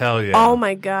all. Hell yeah. Oh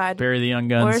my god. Bury the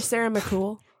young Or guns. Sarah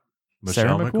McCool.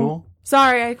 Michelle Sarah McCool.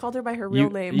 Sorry, I called her by her real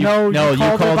name. No, you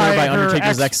called her by her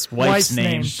Undertaker's ex-wife's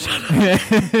name.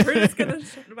 We're just gonna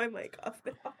shut my mic off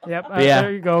now. Yep. Yeah.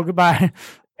 There you go. Goodbye.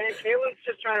 Hey, Caitlin's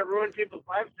just trying to ruin people's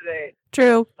lives today.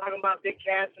 True. Talking about Big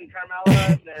Cass and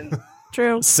Carmella and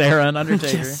True. Sarah and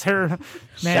Undertaker. Sarah,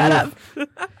 man. Shut up.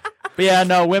 But yeah,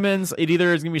 no, women's. It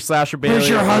either is going to be Slash or Bailey, Where's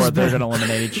your or husband? they're going to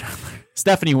eliminate each other.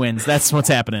 Stephanie wins. That's what's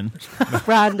happening.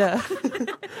 Ronda.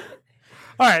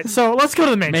 All right, so let's go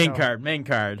to the main show. Main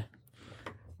card.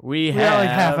 We got have like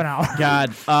half an hour. God,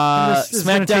 This is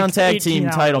gonna SmackDown take Tag 18 Team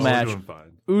hours. title Oh, we're match. doing fine.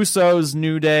 Usos,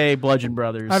 New Day, Bludgeon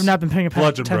Brothers. I've not been paying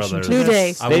Bludgeon attention Brothers. to New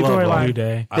this Day. I They've- love storyline. them. New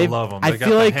Day. I love them. I They feel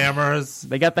got like the hammers.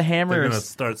 They got the They're hammers. gonna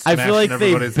start I smashing feel like they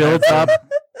everybody's built heads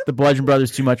up the Bludgeon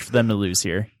Brothers too much for them to lose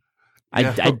here.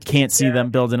 Yeah. I can't see them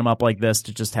building them up like this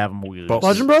to just have them lose.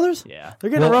 Bludgeon Brothers? Yeah. They're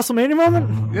getting a WrestleMania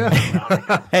moment?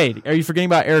 Yeah. Hey, are you forgetting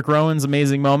about Eric Rowan's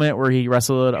amazing moment where he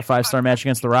wrestled a 5-star match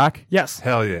against The Rock? Yes.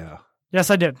 Hell yeah. Yes,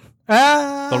 I did.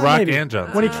 The Rock maybe. and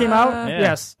John When he Cena. came out? Yeah.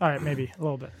 Yes. All right, maybe a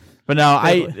little bit. But no,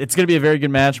 it's going to be a very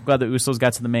good match. I'm glad the Usos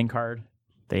got to the main card.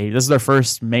 This is their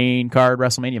first main card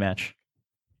WrestleMania match.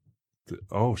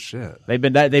 Oh shit. They've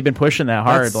been pushing that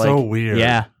hard. That's so weird.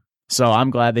 Yeah. So I'm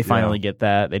glad they finally get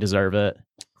that. They deserve it.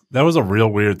 That was a real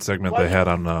weird segment they had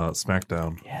on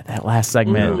SmackDown. Yeah, that last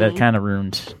segment that kind of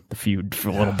ruined the feud for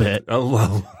a little bit I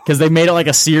love. because they made it like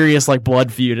a serious like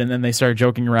blood feud, and then they started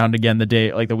joking around again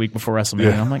the week before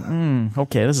WrestleMania. Yeah. I'm like,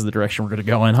 okay, this is the direction we're gonna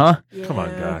go in, huh? Come on,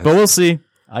 guys. But we'll see.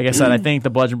 Like I said, I think the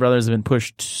Bludgeon Brothers have been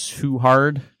pushed too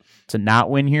hard to not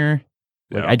win here.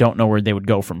 Like, Yeah. I don't know where they would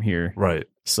go from here. Right.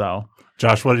 So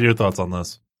Josh, what are your thoughts on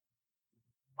this?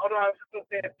 oh no, I was just gonna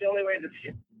say it's the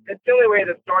only way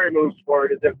the story moves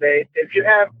forward is if you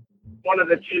have one of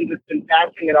the teams that's been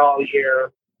passing it all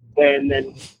year win,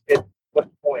 then what's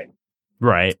the point?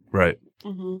 right.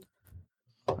 Mm-hmm.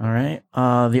 All right.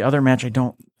 The other match, I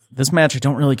don't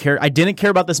really care. I didn't care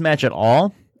about this match at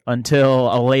all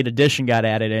until a late edition got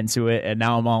added into it, and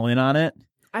now I'm all in on it.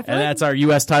 I feel And like, that's our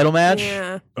U.S. title match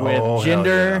Yeah. with Oh, hell Jinder,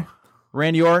 yeah.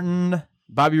 Randy Orton,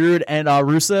 Bobby Roode, and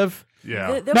Rusev.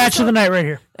 Yeah. They were Match so- of the night right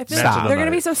here. I feel Match like of the they're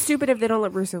gonna night. be so stupid if they don't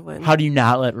let Rusev win. How do you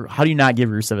not give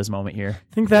Rusev his moment here?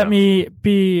 I think that may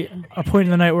be a point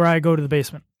in the night where I go to the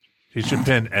basement. He should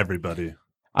pin everybody.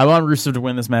 I want Rusev to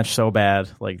win this match so bad.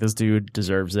 Like, this dude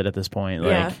deserves it at this point.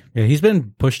 Yeah. Like, Yeah, he's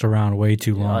been pushed around way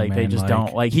too long. like they man. just Like,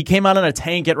 don't. Like, he came out in a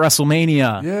tank at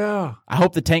WrestleMania. Yeah. I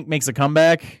hope the tank makes a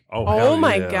comeback. Oh, Oh hell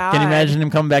my yeah. god! Can you imagine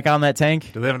him coming back on that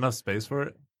tank? Do they have enough space for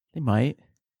it? They might.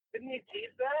 Didn't you tease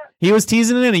that? He was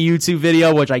teasing it in a YouTube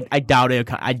video, which I doubt it.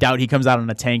 I doubt he comes out on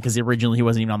a tank because originally he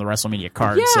wasn't even on the WrestleMania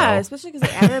card. Yeah, so especially because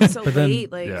they added him so But then-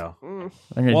 late. Like, Yeah. I'm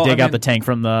gonna Well, dig I out mean- the tank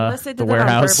from Unless they the did that on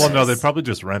warehouse. Well, purpose. no, they probably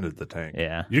just rented the tank.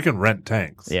 Yeah. You can rent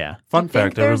tanks. Yeah. Fun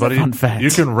fact, there's a everybody. fun fact.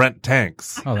 You can rent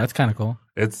tanks. Oh, that's kind of cool.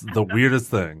 It's the weirdest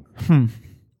thing.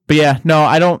 But yeah, no,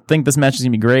 I don't think this match is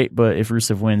gonna be great. But if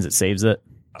Rusev wins, it saves it.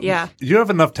 yeah, You have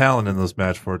enough talent in this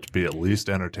match for it to be at least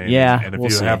entertaining. Yeah, And if we'll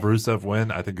you see. have Rusev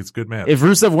win, I think it's a good match. If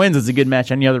Rusev wins, it's a good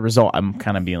match. Any other result, I'm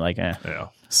kind of being like, eh. yeah.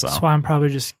 So That's why I'm probably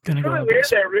just going to It's go to really the weird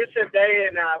basement. that Rusev Day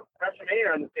and WrestleMania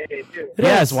are on the same day too. It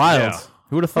yeah, is. it's wild. Yeah.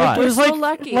 Who would have It thought? was so like,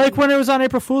 lucky. like when it was on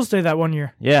April Fool's Day that one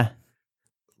year. Yeah,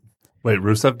 Wait,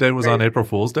 Rusev Day was on April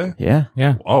Fool's Day? yeah.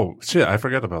 Yeah. Oh, shit. I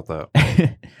forgot about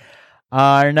that.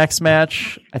 Our next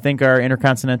match, I think our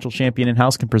Intercontinental Champion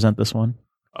in-house can present this one.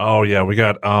 Oh yeah, we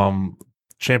got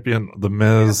champion The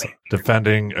Miz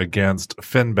defending against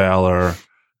Finn Balor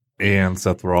and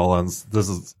Seth Rollins. This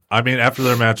is, I mean, after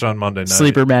their match on Monday night,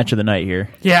 Sleeper match of the night here.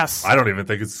 Yes. I don't even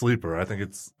think it's sleeper. I think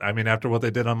it's, I mean, after what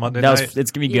they did on Monday That night, was, it's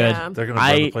gonna be Yeah. good. they're gonna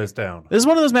burn the place down. This is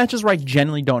one of those matches where I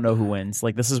genuinely don't know who wins.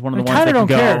 Like, this is one of the I ones that kinda can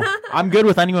don't go. care. I'm good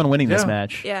with anyone winning this Yeah.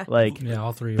 match. Yeah. Like, Yeah,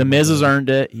 all three. The Miz has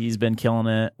earned it. He's been killing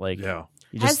it. Like, Yeah.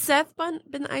 he Has just Seth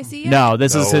been IC yet? no.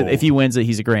 This is No. if he wins it,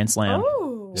 he's a grand slam. Oh.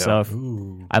 So if,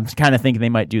 I'm kind of thinking they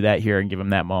might do that here and give him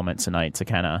that moment tonight to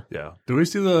kind of. Yeah. Do we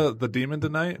see the demon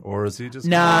tonight, or is he just?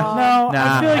 Nah, No,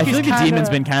 nah. I feel like, he's the kinda, demon's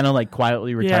been kind of like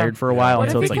quietly retired for a while What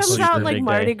until if it's he like comes super out like big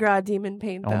Mardi day. Gras demon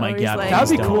paint? Oh though, my where he's God, like, That'd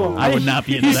be Don't. cool. I would not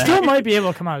be into He that. still might be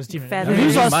able to come out as demon. Feathers.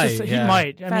 Who's He us to might, say- yeah. He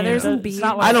might. I Feathers mean, and it's not beads.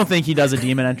 like, I don't think he does a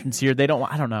demon entrance here. They don't.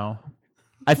 I don't know.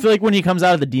 I feel like when he comes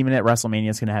out of the demon at WrestleMania,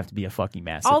 it's gonna have to be a fucking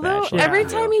massive Although match. Like, every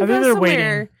time he I think goes they're somewhere,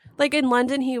 waiting. like in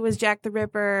London, he was Jack the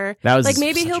Ripper. That was like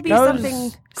maybe such he'll a be good- That was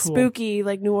something cool. spooky,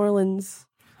 like New Orleans.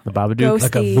 the Babadook. Ghosty.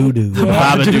 like a voodoo.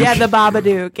 Yeah. Babadook. Yeah, the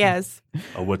Babadook. Yes.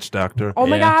 A witch doctor. Oh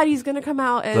my Yeah. God, he's gonna come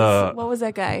out as what was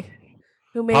that guy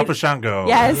who made? Papa Shango.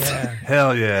 Yes.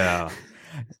 Hell yeah.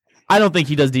 I don't think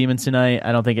he does demons tonight.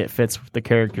 I don't think it fits the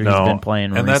character he's been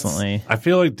playing and recently. I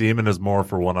feel like demon is more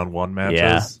for one-on-one matches.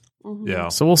 Yeah. Mhm. Yeah.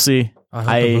 So we'll see. I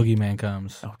hope the boogeyman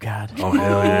comes. Oh God. Oh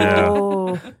hell yeah.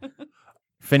 Oh.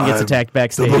 Finn gets I'm attacked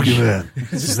backstage.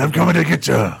 I'm coming to get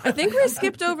you. I think we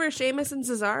skipped over Sheamus and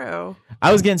Cesaro.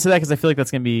 I was getting to that because I feel like that's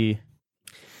gonna be.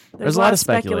 There's a lot of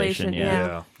speculation. Yeah.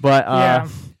 Yeah. But Yeah.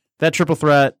 that triple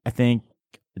threat, I think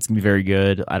it's gonna be very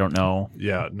good. I don't know.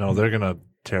 Yeah. No, they're gonna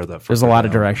tear that. There's a fucker lot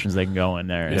of down. directions they can go in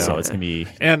there, Yeah. so it's gonna be.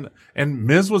 And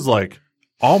Miz was like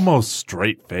almost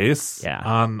straight face Yeah.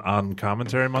 on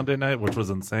commentary Monday night, which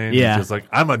was insane. Yeah. He's just like,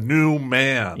 I'm a new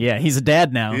man. Yeah, he's a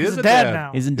dad now. He He's is a dad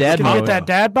now. He's in dad gonna mode. get that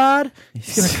dad bod.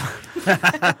 He's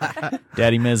gonna.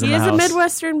 Daddy Miz in He the is a house.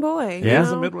 Midwestern boy. He you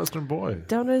is a know? Midwestern boy.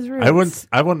 Down to his roots.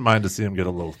 I wouldn't mind to see him get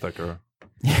a little thicker.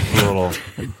 A little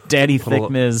Daddy Put a thick li-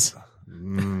 Miz.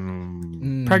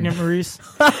 Pregnant Maurice.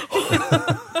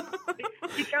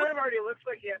 He kind of already looks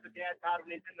like he has a dad bod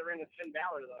when he's in the ring with Finn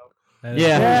Balor, though.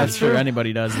 Yeah, that's true. true.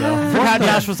 Anybody does though. Forgot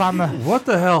Josh was on the. What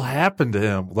the hell happened to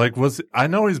him? Like, I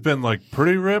know he's been like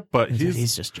pretty ripped, but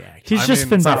He's just jacked. He's I just mean,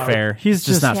 Finn it's not Balor. fair. He's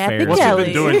just not Happy fair. What's he Kelly.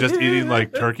 been doing? Just eating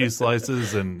like turkey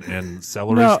slices and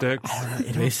celery No. sticks?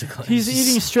 Basically. He's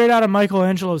eating straight out of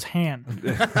Michelangelo's hand,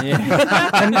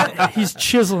 and he's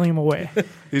chiseling him away.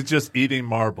 He's just eating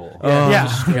marble. Oh Yeah.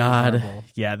 God.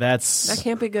 Yeah, That that's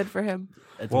can't be good for him.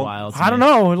 wild. to I don't me.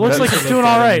 know. It looks like he's doing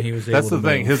all right. That's the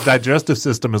thing. His digestive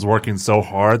system is working so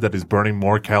hard that he's burning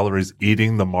more calories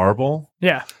eating the marble.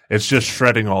 Yeah. It's just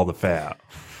shredding all the fat.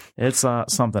 It's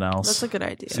something else. That's a good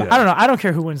idea. Yeah. I don't know. I don't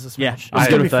care who wins this Yeah, match. I'm It's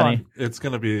good gonna be with any. fun. It's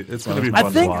gonna be fun I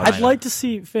to think watch. I'd like to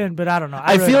see Finn, but I don't know.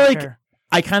 I really feel don't like care.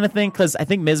 I kind of think because I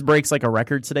think Miz breaks like a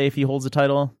record today if he holds the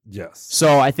title. Yes.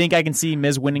 So I think I can see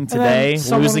Miz winning then today,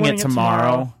 someone losing winning it it tomorrow.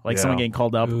 tomorrow. Like Yeah. someone getting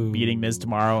called up, Ooh. beating Miz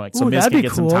tomorrow. Like, so Ooh, Miz that'd can be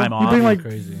get some cool. time You off. bring like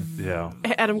Crazy. Yeah.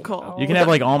 Adam Cole. You can have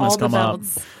like all Almas the come up.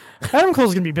 belts. Adam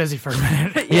Cole's gonna be busy for a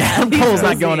minute. Yeah, Adam Cole's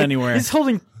not busy. going anywhere. He's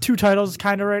holding 2 titles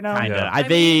kind of right now. Kinda. Yeah. I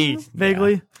they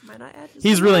Vaguely. Might not add just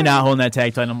He's some really more. not holding that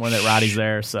tag title more that Roddy's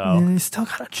there. So And he's still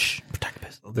gotta protect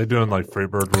business. They're doing like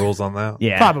Freebird rules on that.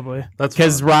 yeah, Probably. That's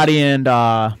because fun. Roddy and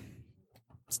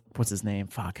what's his name?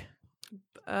 Fuck.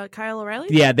 Kyle O'Reilly?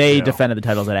 Yeah, they Yeah. defended the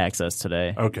titles at Access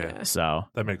today. Okay. So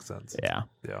That makes sense. yeah.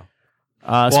 Yeah.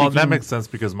 Well, Well, that makes sense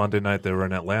because Monday night they were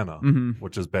in Atlanta, Mhm.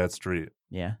 which is Bad Street.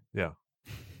 yeah. Yeah.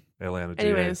 Atlanta. GA.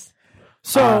 Anyways.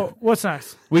 So what's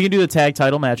next? We can do the tag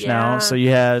title match now. Yeah. So you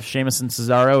have Sheamus and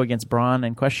Cesaro against Braun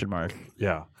and question mark.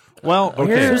 Yeah. Well,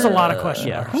 okay. There's a lot of questions.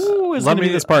 Yeah, who is Let going to be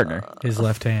me- this partner? His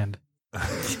left hand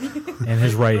and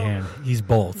his right hand. He's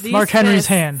both. These Mark Henry's fists,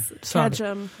 hand, son. Catch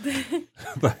him.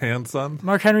 The handson?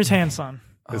 Mark Henry's handson.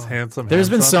 His handsome There's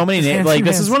been so many names. handsome Like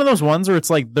this is hands. one of those ones where it's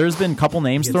like there's been a couple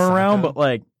names Get thrown around, Saka. but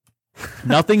like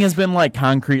nothing has been like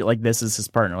concrete. Like this is his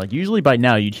partner. Like usually by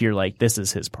now you'd hear like this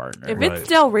is his partner. If Right. it's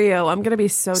Del Rio, I'm going to be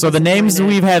so So the names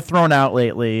disappointed. we've had thrown out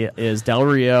lately is Del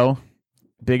Rio,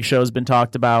 Big Show's been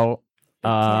talked about,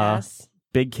 Yes.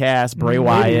 Big Cass, Bray Maybe.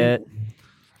 Wyatt,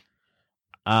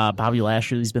 Bobby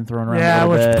Lashley's been thrown around Yeah, a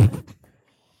little bit.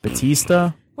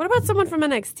 Batista. What about someone from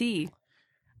NXT?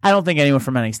 I don't think anyone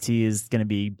from NXT is going to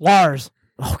be. Lars.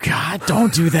 Oh God,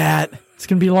 don't do that. It's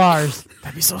gonna be Lars.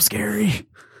 That'd be so scary.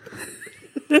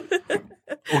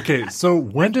 Okay, so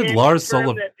when did Can't Lars confirm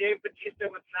Sullivan? that Dave Bautista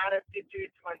was not at C2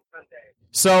 on Sunday.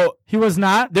 So He was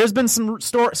not. there's been some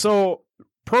store. So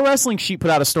Pro Wrestling Sheet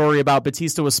put out a story about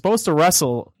Batista was supposed to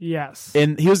wrestle. Yes.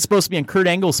 And he was supposed to be in Kurt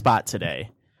Angle's spot today.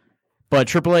 But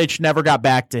Triple H never got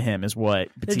back to him, is what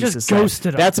Batista just said.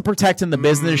 ghosted him. That's a protecting the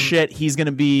business shit. He's going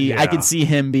to be, Yeah. I could see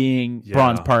him being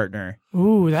Braun's partner.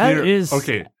 Ooh, that is.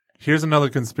 Okay, here's another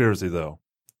conspiracy, though.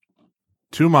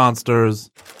 2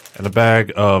 monsters and a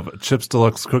bag of Chips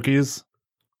Deluxe cookies.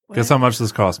 Guess how much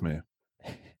this cost me?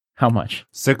 How much?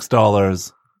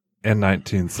 $6.19.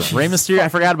 Rey Mysterio, I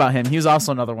forgot about him. He was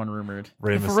also another one rumored.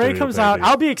 If Rey comes out,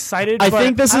 I'll be excited. I but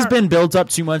think this has don't- been built up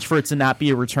too much for it to not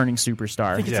be a returning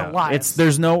superstar. I think it's Elias.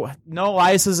 There's no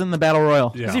Elias is in the Battle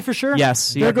Royal. Is he for sure?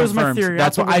 Yes. There goes my confirmed. theory.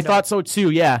 That's out what the I window. thought so too.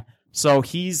 Yeah. So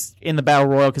he's in the Battle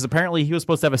Royal because apparently he was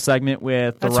supposed to have a segment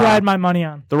with The That's Rock. what I had my money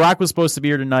on. The Rock was supposed to be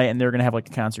here tonight, and they were going to have like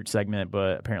a concert segment,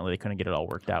 but apparently they couldn't get it all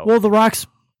worked out. Well, The Rock's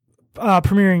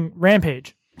premiering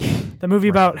Rampage, the movie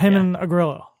about him and a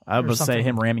gorilla. I was going to say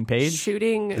him ramming Paige.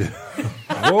 Shooting.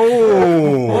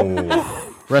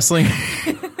 Oh. Wrestling.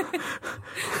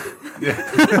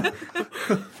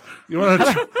 You want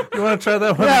to try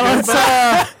that one?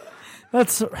 Yeah,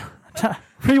 let's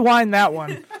rewind that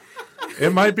one.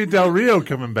 It might be Del Rio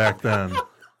coming back then.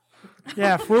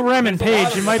 Yeah, if we're ramming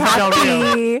Paige, it might be Del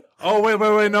Rio. Oh, wait.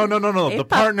 No. Hey, the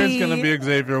partner's puppy. going to be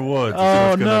Xavier Woods.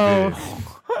 Oh, It's no. gonna be.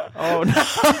 Oh, no.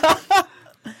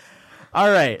 All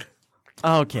right.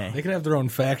 Okay. They can have their own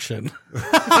faction.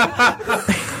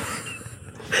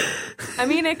 I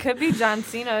mean, it could be John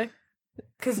Cena.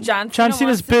 Because John Cena's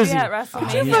wants to busy. be at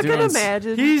WrestleMania. Could you fucking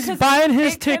imagine? He's 'Cause buying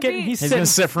his it could ticket. be- And he's He's going to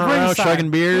sit front row, ringside.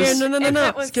 chugging beers. Yeah, no. If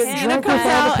it was getting Cena drunk Comes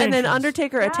with all the out and then patrons.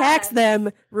 Undertaker attacks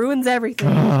them, ruins everything.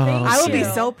 I would be you.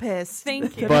 so pissed. Thank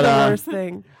you. Could But, be the worst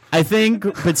thing. I think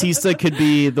Batista could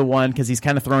be the one because he's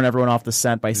kind of throwing everyone off the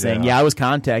scent by saying, "Yeah, I was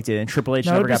contacted," and Triple H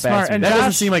That never would be got back smart. to me. And That doesn't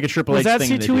Josh seem like a Triple was H at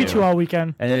thing to C2E2 do. all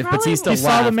weekend. And if Probably Batista He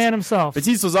saw the left, man himself.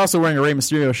 Batista was also wearing a Rey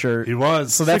Mysterio shirt. He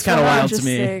was. So that's kind of wild to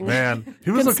me. Interesting. Man,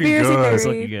 he was looking Conspiracy good. theory. He's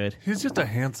looking good. He's just a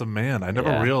handsome man. I never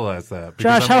Yeah. realized that.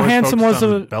 Josh, because how I'm always handsome focused was on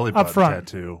the- belly up button front?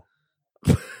 tattoo?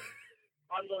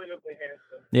 Unbelievably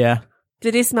handsome. Yeah.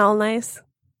 Did he smell nice?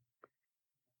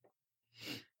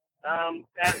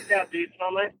 Yeah, do you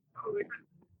smell nice?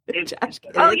 Josh,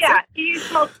 Oh yeah, he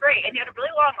smells great, and he had a really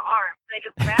long arm. They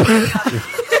just wrapped it up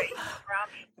around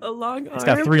me. A long arm. He's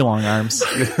got 3 long arms.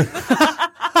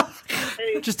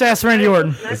 Just ask Randy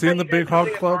Orton. Is he in the Big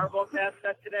Hog Club?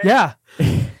 Yeah.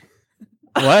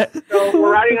 What? So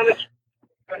we're riding on the.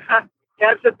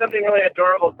 Kat said something really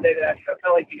adorable today that I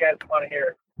felt like you guys want to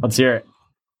hear. Let's hear it.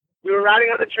 We were riding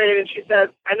on the train, and she says,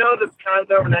 "I know the con's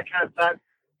over and that kind of sucks,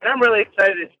 and I'm really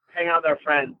excited to hang out with our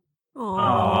friends."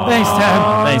 Aww. Thanks,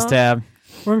 Tab. Thanks, Tab.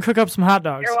 We're going to cook up some hot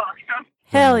dogs. You're welcome.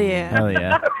 Hell yeah. Hell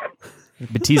yeah.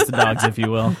 Batista dogs, if you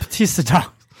will. Batista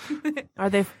dog. Are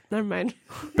they? Never mind.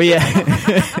 But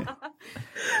yeah.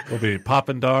 We'll be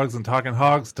popping dogs and talking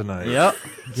hogs tonight. Yep.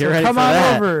 Get So ready come for on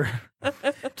that. over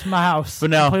to my house. But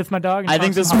no, play with my dog. And I talk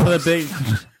think this is some one of hot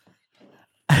the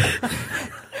big.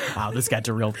 Wow, this got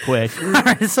derailed quick. dogs. All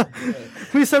right, so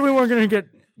we said we weren't going to get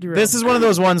derailed. This is one of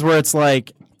those ones where it's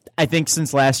like, I think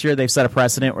since last year they've set a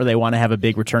precedent where they want to have a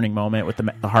big returning moment with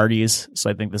the Hardys. So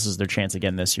I think this is their chance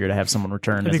again this year to have someone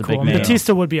return That'd as be a cool. big name.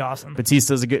 Batista would be awesome.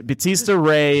 Batista's a good Batista,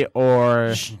 Ray,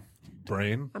 or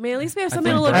Brain. I mean, at least we have I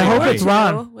something to think look Bray forward might. to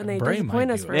Ron. when they Bray disappoint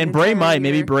might us do for it. an and Bray entire might.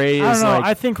 Maybe year. Bray I is don't know. like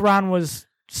I think Ron was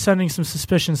sending some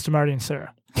suspicions to Marty and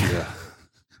Sarah.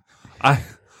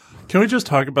 Can we just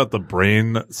talk about the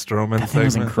Brain Strowman that thing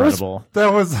was segment? incredible.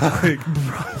 That was like,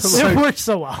 It worked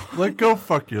so well. like go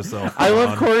fuck yourself. I love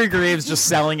Ron. Corey Graves just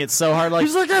selling it so hard. Like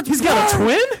He's like, "That's he's got a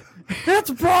Brian." twin. That's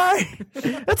Brian.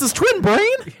 That's his twin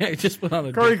brain. Yeah, he just went on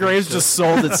a Corey different Graves shit. just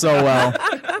sold it so well.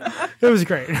 It was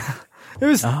great. It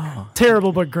was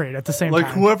terrible but great at the same Like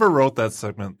time. whoever wrote that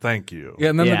segment, thank you. Yeah,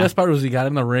 and then Yeah. the best part was he got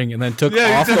in the ring and then took Yeah,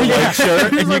 he off the did. white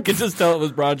shirt, and you could just tell it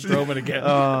was Braun Strowman again.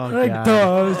 Oh, Like, God.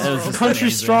 duh, That was it's just country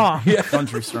amazing. strong.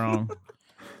 Country strong.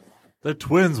 They're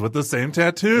twins with the same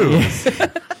tattoos.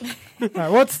 All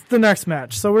right, what's the next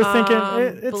match? So we're thinking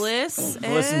it's Bliss,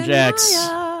 Bliss and Jax.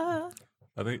 Nia.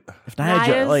 I think If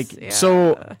Nia, Nia's-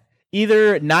 so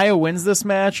either Nia wins this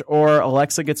match or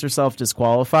Alexa gets herself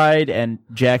disqualified and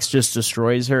Jax just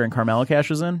destroys her and Carmella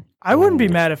cashes in. I wouldn't be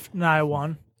mad if Nia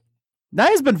won.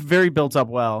 Nia's been very built up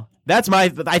well. That's I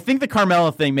think the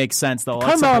Carmella thing makes sense though.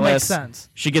 Alexa Carmella Bliss, makes sense.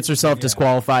 She gets herself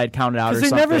disqualified, counted out or 'Cause they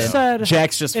something. never said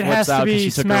Jax just it flips has to out because be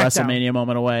she took SmackDown. her WrestleMania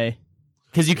moment away.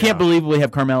 Because you can't believably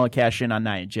have Carmella cash in on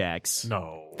Nia Jax.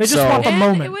 no. They just So- want the And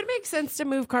moment. it would make sense to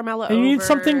move Carmella And you need over.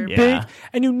 something Yeah. big,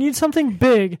 and you need something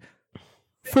big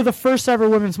for the first ever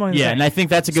women's Money in the Yeah, Bank. and I think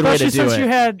that's a good way to Especially do since it. you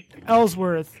had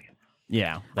Ellsworth.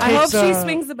 Yeah. I hope It's, she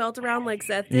swings the belt around like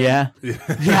Seth did. Yeah.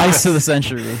 The ice of the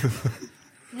century.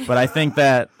 But I think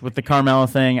that with the Carmella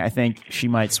thing, I think she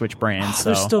might switch brands. So.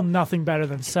 There's still nothing better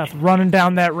than Seth running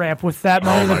down that ramp with that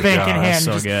Money in the Bank in hand.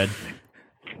 So just, good.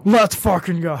 Let's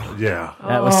fucking go. Yeah.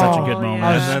 That was such a good moment.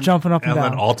 I was jumping up and down.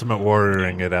 And then Ultimate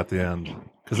Warrioring it at the end.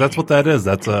 Because that's what that is.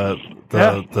 That's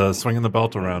the swinging the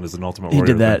belt around is an Ultimate Warrior.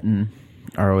 He did that in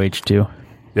ROH too.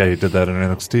 Yeah, he did that in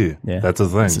NXT. Yeah. That's his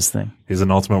thing. That's his thing. He's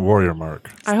an Ultimate Warrior, Mark.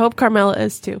 I hope Carmella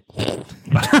is too.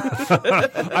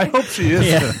 I hope she is.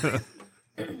 Yeah.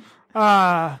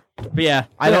 But yeah,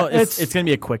 I don't. It's going to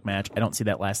be a quick match. I don't see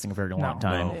that lasting a very long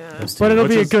time. No. Yeah. But it'll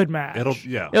be a good match.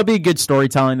 It'll be good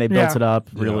storytelling. They built it up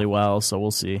really well, so we'll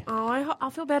see. Oh,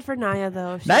 I'll feel bad for Nia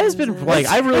though. Nia's been like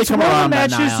I've really come around.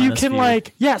 It's one of the matches you can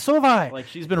like. Yeah, so have I. Like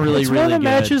she's been really, it's really one of the good.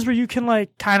 matches where you can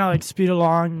like kind of like speed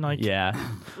along. Like yeah,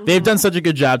 they've done such a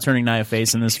good job turning Nia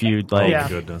face in this feud. Like, oh my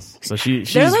goodness. So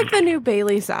she's they're like the new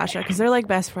Bailey Sasha because they're like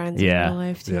best friends in real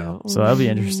life too. Yeah. So that'll be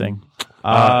interesting.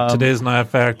 Today's Nia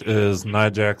fact is Nia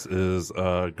Jax is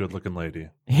a good-looking lady.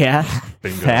 Yeah,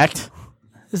 Bingo. fact.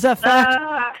 Is that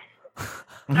fact?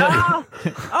 Oh,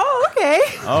 okay.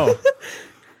 Oh.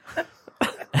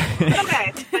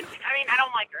 Okay. But, I mean, I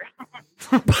don't like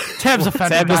her. Tab's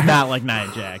offended. Tab does Nia. not like Nia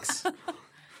Jax.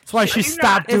 That's why she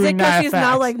stopped Is doing it because Nia she's facts.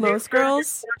 not like most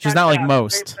girls? She's not like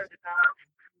most.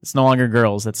 It's no longer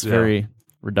girls. That's very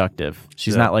reductive.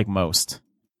 She's not like most.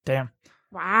 Damn.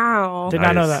 Wow. Did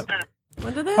not know that.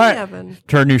 When did that All right. happen?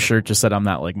 Her new shirt just said, "I'm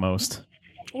not like most."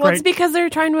 Well, it's because they're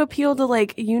trying to appeal to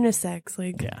like unisex,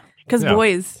 like because Yeah.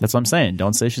 boys, That's what I'm saying.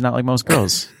 Don't say she's not like most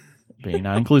girls. Being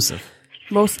not inclusive.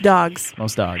 most dogs.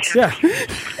 Most dogs. Yeah.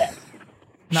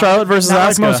 Charlotte versus not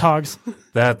like Asuka. most hogs.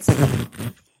 That's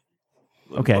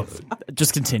Okay,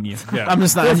 just continue. Yeah. I'm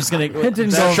just gonna. It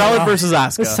didn't go Charlotte well. versus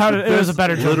Asuka. This sounded, it was a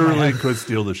better joke. literally could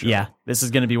steal the show. Yeah, this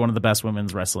is going to be one of the best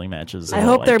women's wrestling matches. I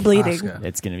hope they're bleeding. Asuka.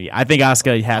 It's going to be. I think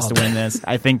Asuka has to win this.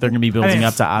 I think they're going to be building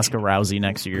up to Asuka Rousey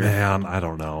next year. Man, I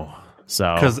don't know.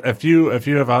 So Because if you have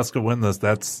Asuka win this,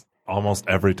 that's almost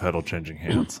every title changing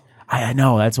hands. I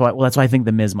know that's why. Well, that's why I think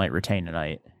the Miz might retain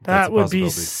tonight. That a would be possibility.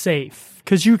 safe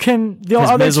because you can. The 'Cause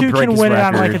other Miz will two break can his win it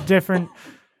on like a record. different.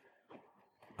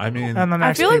 I mean, On the I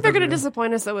next feel like they're going to pay-per-view.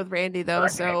 disappoint us though with Randy though.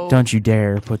 So Don't you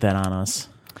dare put that on us.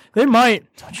 They might.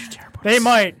 Don't you dare. They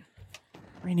might.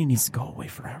 Randy needs to go away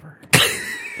forever.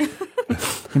 He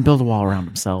can build a wall around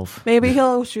himself. maybe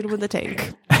he'll shoot him with the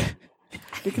tank.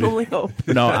 We can only hope.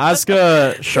 No,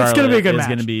 Asuka Charlotte gonna be a good is match.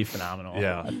 going to be phenomenal.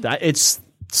 Yeah. It's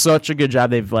such a good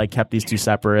job. They've like kept these two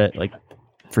separate like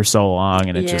for so long,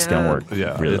 and it's just going to Yeah. work.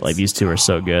 Yeah, really. it's- Like these two are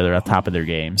so good. They're at the top of their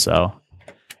game. So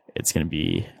it's going to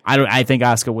be. I think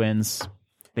Asuka wins.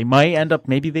 They might end up.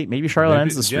 Maybe Charlotte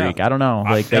ends the streak. yeah. I don't know.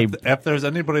 Like if there's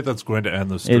anybody that's going to end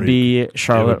the streak, it'd be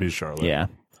Charlotte. It would be Charlotte. Yeah.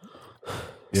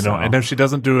 You know, and if she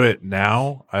doesn't do it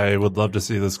now, I would love to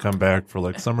see this come back for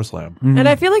like SummerSlam. And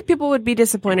I feel like people would be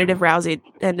disappointed if Rousey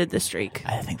ended the streak.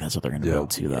 I think that's what they're going to build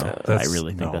to, though. I That's-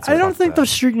 really think no. that's. I What don't think the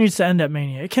streak needs to end at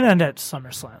Mania. It can end at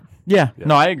SummerSlam. Yeah.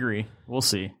 No, I agree. We'll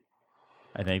see.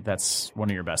 I think that's one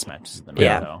of your best matches of the night,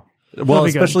 Yeah. though. Well,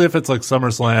 be good. especially if it's like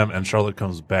SummerSlam and Charlotte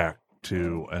comes back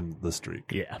to end the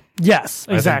streak. Yeah. Yes,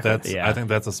 exactly. I think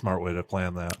that's a smart way to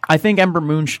plan that. I think Ember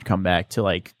Moon should come back to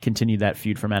like continue that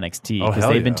feud from NXT Oh, because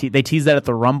hell they've been yeah. they teased that at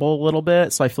the Rumble a little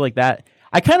bit, so I feel like that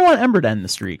I kind of want Ember to end the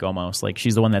streak almost. Like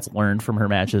she's the one that's learned from her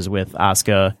matches with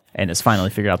Asuka and has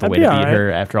finally figured out the That'd way be to beat alright.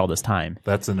 her after all this time.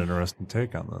 That's an interesting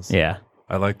take on this. Yeah,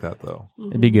 I like that though.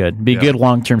 it'd be good. It'd be good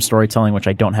long term storytelling, which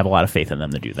I don't have a lot of faith in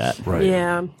them to do that. Right.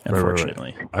 Yeah.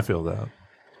 Unfortunately, Right. I feel that.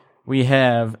 we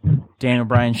have Daniel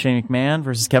Bryan, Shane McMahon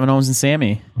versus Kevin Owens and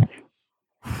Sammy.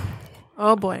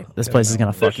 Oh boy. This place is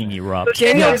gonna fucking erupt.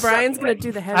 Daniel Bryan's going to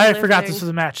do the heavy I lifting. forgot this was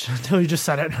a match until you just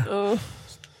said it. Oh.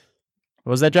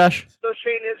 What was that, Josh? So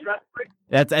Shane is wrestling.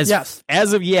 That's as Yes.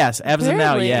 as of yes, as of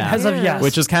now, Apparently. yeah. As of yes.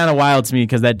 Which is kind of wild to me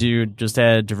because that dude just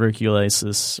had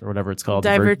tuberculosis or whatever it's called.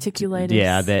 Diverticulitis.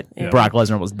 Yeah, that Yeah. Brock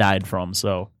Lesnar was died from.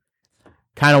 So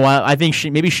kind of wild. I think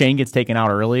maybe Shane gets taken out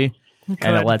early, and it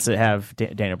could. lets it have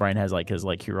Daniel Bryan has like his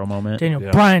like hero moment.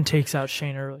 Daniel Bryan takes out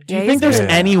Shane early. Do you think there's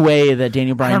any way that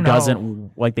Daniel Bryan don't know.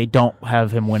 doesn't like they don't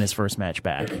have him win his first match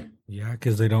back? Yeah,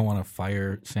 because they don't want to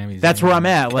fire Sami Zayn. That's where I'm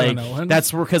at. and Like Kevin Owens.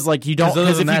 that's where because like you don't 'Cause other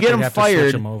because if than you that, get they'd him have to switch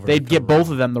fired, him over they'd to get Raw. both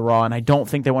of them to Raw, and I don't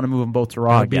think they want to move them both to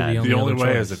Raw That'd be the again. only The only other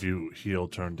way choice. is if you heel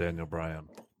turn Daniel Bryan.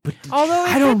 Although it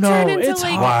I don't could turn know. into It's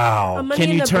like Wow. a Money Can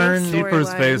in you the turn Bank Keeper's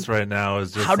storyline. face right now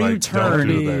is just How do you like, turn? Don't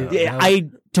do that. Yeah, I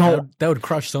don't. That would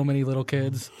crush so many little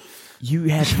kids. You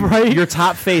had Right? your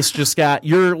top face just got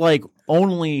your like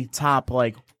only top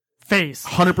like Face.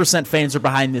 100% fans are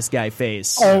behind this guy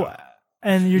face. Oh,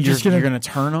 and you're just you're gonna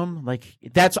turn him like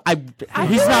that's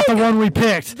he's not the one we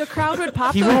picked. The crowd would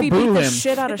pop he him if won't he boo beat the him.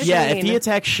 shit out of Shane. Yeah, if he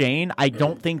attacks Shane, I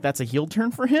don't think that's a heel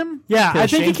turn for him. Yeah, I think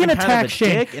he Shane's can been kind of attack a Shane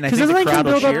dick, and I because think the everything can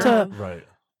crowd will build up cheer. to Right.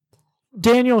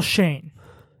 Daniel Shane.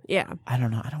 Yeah. I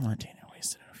don't know. I don't want Daniel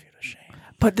wasted in a feud with Shane.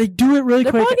 But they do it really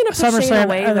They're quick. probably gonna put Shane SummerSlam,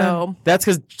 away and then- though. That's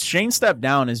because Shane stepped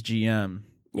down as GM.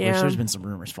 Yeah. Which there's been some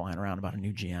rumors flying around about a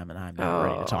new GM, and I'm not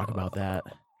ready to talk about that.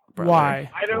 Why?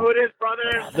 I know who it is,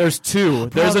 brother. There's two.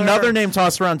 There's Brother. another name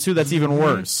tossed around too that's even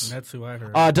worse. That's who I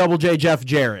heard. Double J Jeff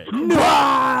Jarrett.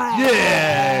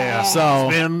 Yeah. So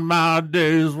Spend my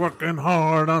days working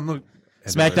hard on the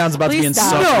SmackDown's about to be Please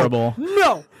stop. insufferable.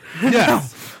 No.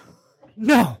 Yes.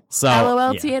 No. So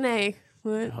LOL yeah. TNA.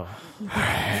 What?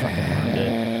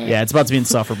 Yeah, it's about to be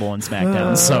insufferable in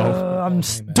SmackDown. So, I'm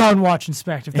done watching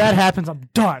SmackDown. If that happens, I'm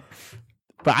done.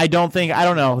 but I don't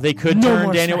know. They could No turn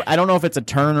more Daniel. Smack. I don't know if it's a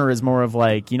turn or is more of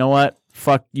like, you know what?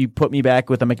 Fuck, you put me back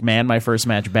with a McMahon my first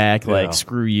match back. Yeah. Like,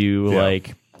 screw you. Yeah.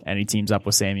 Like, and he teams up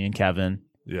with Sammy and Kevin.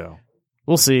 Yeah.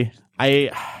 We'll see.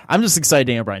 I'm just excited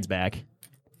Daniel Bryan's back.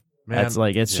 Man, That's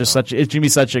like it's gonna be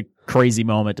such a crazy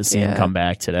moment to see him come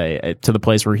back today to the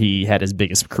place where he had his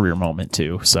biggest career moment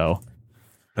too. So,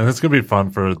 and it's gonna be fun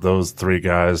for those three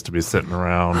guys to be sitting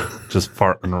around, just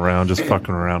farting around, just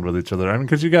fucking around with each other. I mean,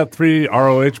 because you got three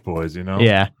ROH boys, you know.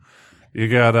 yeah, You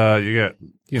got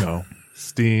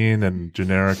Steen and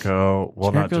Generico.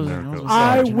 Well, not Generico.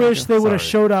 I Sorry, wish they would have Sorry.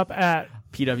 showed up at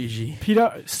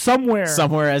PWG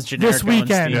somewhere as Generico this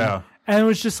weekend. and Steen. Yeah. And it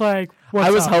was just like, what's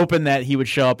I was up? hoping that he would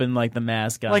show up in like the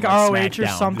mask on Like ROH or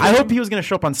SmackDown. something. I hope he was going to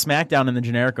show up on SmackDown in the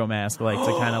Generico mask, like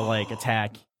to kind of like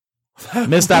attack.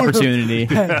 Missed opportunity.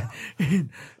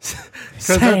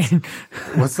 Same.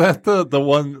 Was that the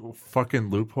one fucking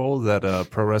loophole that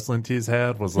Pro Wrestling Tees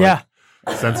had? Was like,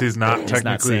 Yeah. since he's not He's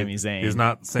technically not Sami Zayn. he's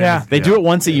not Sami. Yeah. They do it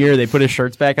once a year. They put his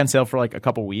shirts back on sale for like a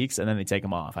couple weeks, and then they take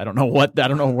them off. I don't know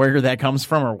where that comes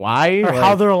from or why. Or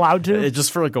how they're allowed to. It's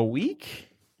just for like a week.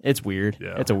 It's weird.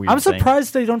 Yeah. It's a weird I'm thing.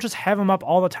 surprised they don't just have them up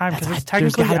all the time because it's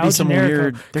technically gotta be El some Generico.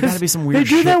 weird- there gotta be some weird They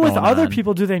do shit that with going other on.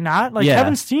 people, do they not? Like Yeah.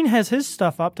 Kevin Steen has his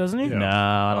stuff up, doesn't he? No,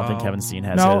 I don't think Kevin Steen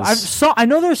has No, his. I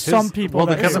know there's some people. Well,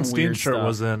 the that Kevin do. Steen weird shirt stuff.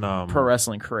 was in Pro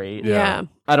Wrestling Crate. Yeah.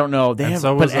 I don't know. They And have,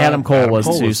 so but was, Adam Cole Adam was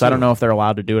Cole too. was So I don't too. know if they're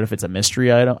allowed to do it if it's a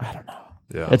mystery item. I don't know.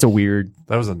 Yeah. It's a weird.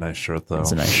 That was a nice shirt, though.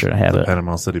 It's a nice shirt. I have the it.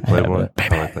 Panama City I have Playboy. it.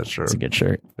 I like that shirt. It's a good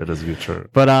shirt. It is a good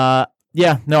shirt. But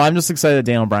yeah, no, I'm just excited that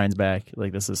Daniel Bryan's back.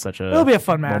 Like this is such a. It'll be a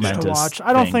fun match to momentous watch.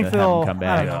 I don't thing think to have they'll him come I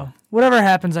back. don't know. Whatever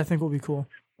happens, I think will be cool.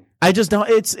 I just don't.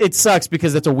 It sucks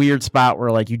because it's a weird spot where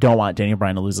like you don't want Daniel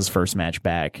Bryan to lose his first match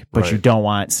back, but you Right. don't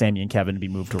want Sammy and Kevin to be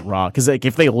moved to Raw because like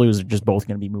if they lose, they're just both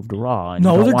going to be moved to Raw. And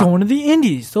you No, don't they're want- going to the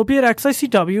Indies. They'll be at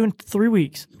XICW in 3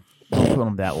 weeks. Don't put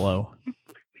them that low.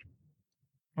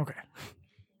 Okay.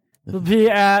 They'll be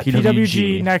at PWG.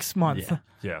 PWG next month. Yeah.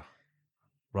 Yeah.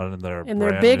 Running their In their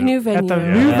brand big new venue. At the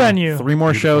Yeah. new Yeah. venue. 3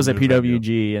 more Beautiful shows at new venue.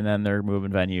 PWG, and then they're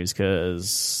moving venues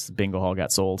because Bingo Hall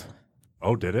got sold.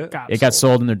 Oh, did it? It got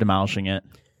sold, and they're demolishing it.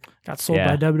 Got sold Yeah.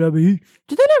 by WWE.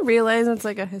 Do they not realize it's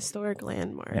like a historic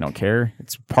landmark? They don't care.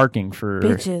 It's parking for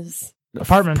Bitches.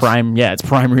 Apartments. prime. Yeah, it's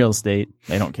prime real estate.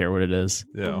 They don't care what it is.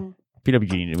 Yeah.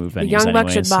 PWG need to move venues Young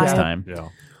Bucks anyways. should buy It's it. time. Yeah.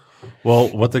 Well,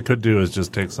 what they could do is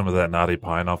just take some of that knotty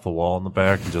pine off the wall in the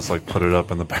back and just like put it up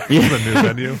in the back of the new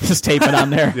venue. Just tape it on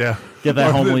there. Yeah. Get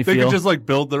that Or homely they feel. could just like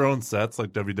build their own sets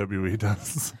like WWE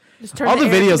does. Just turn All the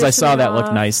air videos I saw conditioner that looked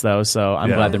off. nice though, so I'm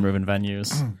Yeah. glad they're moving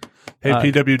venues. Hey,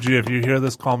 PWG, if you hear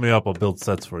this, call me up. I'll build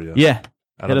sets for you. Yeah,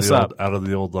 Out hit of us the up. old, out of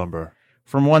the old lumber.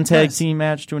 From one tag team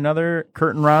match to another,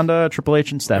 Kurt and Ronda, Triple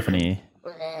H and Stephanie.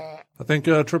 I think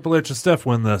Triple H and Steph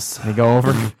win this. They go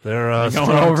over. They're a going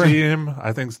strong over. team.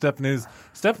 I think Stephanie's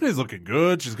looking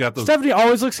good. She's got those. Stephanie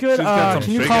always looks good. She's got some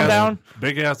Can you big calm ass- down?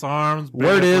 Big ass arms. big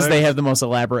Word ass is legs. they have the most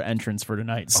elaborate entrance for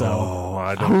tonight, so Oh,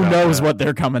 I don't who doubt knows that. what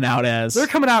they're coming out as. They're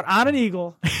coming out on an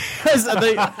eagle. A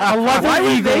leather Why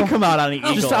would eagle. they come out on an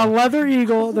eagle? Just a leather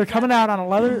eagle. They're coming out on a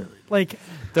leather, like,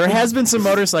 There has been some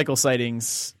motorcycle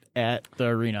sightings at the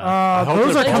arena. hope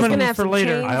those they're are both- coming gonna in have for some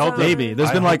later. chains I hope on. they- Maybe. There's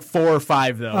I been hope- like 4 or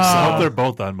 5 though. I so. hope they're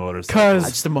both on motorcycles. Because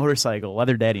Just a motorcycle,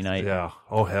 leather daddy night. Yeah.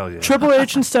 Oh, hell yeah. Triple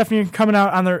H and Stephanie are coming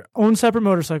out on their own separate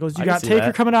motorcycles. You I can got see Taker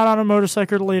that. coming out on a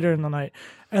motorcycle later in the night.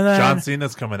 And then John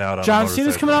Cena's coming out on John a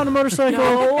Cena's coming out on a motorcycle.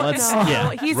 No, Let's- no.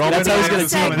 yeah. He's Roman gonna That's how he's be gonna on take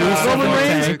set. Rusev Roman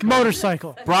Tank. Reigns,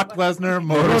 motorcycle. Brock Lesnar,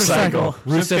 Motorcycle.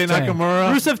 Shinsuke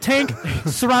Nakamura. Rusev Tank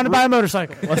surrounded by a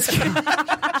motorcycle.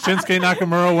 Shinsuke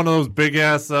Nakamura, one of those big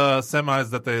ass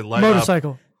semis that they light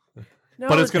Motorcycle. No,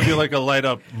 up. But it's going to be like a light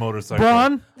up motorcycle.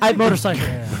 Braun, motorcycle.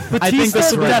 Batista, I think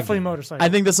this will be- definitely motorcycle. I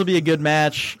think this will be a good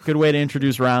match. Good way to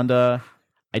introduce Ronda.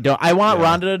 I want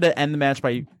Ronda to end the match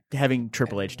by having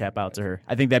Triple H tap out to her.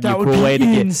 I think that'd be That a would cool be way to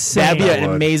get. insane. That'd be That an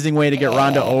would. amazing way to get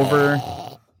Ronda over.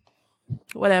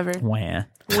 Whatever. Wah.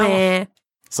 Wah.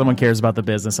 Someone cares about the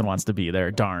business and wants to be there.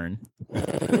 Darn.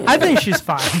 I think she's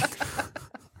fine.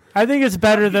 I think it's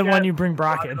better than when you bring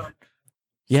Brock in.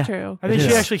 Yeah, True. I think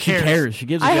she actually cares. She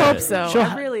gives. a I shit. hope so. She'll-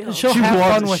 I really hope. she'll She have was,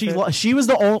 fun with she, it. she was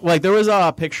the only, like, there was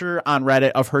a picture on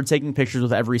Reddit of her taking pictures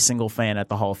with every single fan at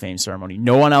the Hall of Fame ceremony.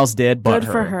 No one else did but Good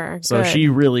her. for her. So Good. she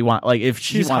really if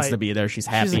she She's wants hyped. to be there, she's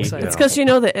happy. excited. It's because the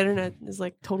internet is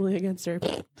like totally against her. I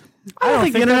don't think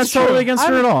think the internet's that's true. totally against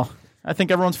her I- at all. I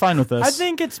think everyone's fine with this. I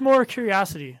think it's more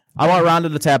curiosity. I want Ronda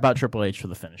to tap out Triple H for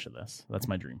the finish of this. That's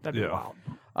my dream. That'd be Yeah.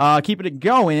 wild. Keeping it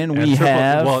going, we And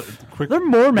have quick, There are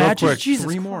more real matches. quick, Jesus,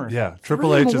 3 more. Yeah, Triple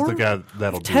Three H is more? the guy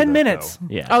that'll do 10 that, minutes. though.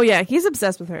 Yeah. Oh yeah, he's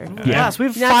obsessed with her. Yes, we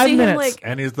have Now 5 see him, minutes. like,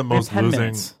 And he's the We have most 10 losing.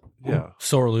 minutes. Yeah.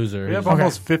 Sore loser. We have Okay.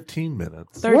 almost 15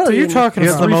 minutes. What are you 13. talking He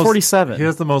has about? the most 347. He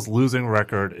has the most losing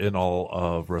record in all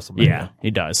of WrestleMania. Yeah, he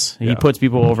does. He Yeah. puts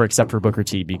people over except for Booker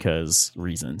T because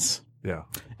reasons. Yeah.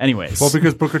 Anyways, Well,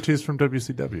 because Booker T's from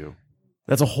WCW.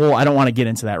 that's a whole. I don't want to get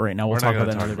into that right now. We'll We're talk not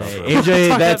about that gonna another talk day. about AJ,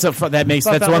 Talk that's about that's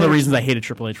that one of the later. reasons I hated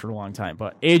Triple H for a long time.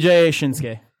 But AJ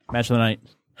Shinsuke match of the night.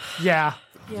 Yeah.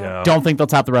 Yeah. Don't think they'll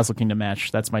top the Wrestle Kingdom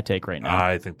match. That's my take right now.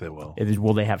 I think they will.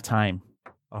 Will they have time?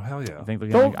 Oh, hell yeah. I think they're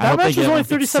Don't- gonna. I that hope they match was get only one.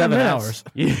 37 minutes.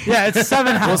 Yeah, it's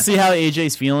 7 hours. We'll see how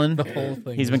AJ's feeling. The whole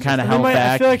thing. He's been kind of They held might- I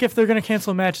back. feel like if they're going to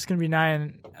cancel a match, it's going to be Nia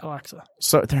and Alexa.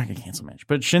 So they're not gonna cancel a match.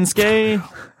 But Shinsuke,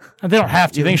 And they don't have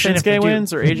to. do you think I'm saying if they Shinsuke do.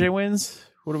 wins or AJ wins?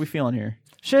 What are we feeling here?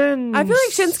 Shin. I feel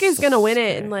like Shinsuke's gonna win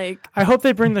it, and like I hope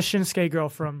they bring the Shinsuke girl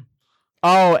from.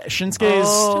 Oh,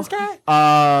 Shinsuke's.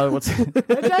 What's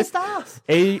AJ Styles.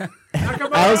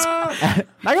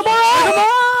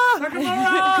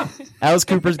 Alice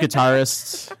Cooper's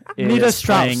guitarist Nita is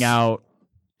Strauss. playing out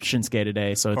Shinsuke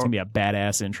today, so it's gonna be a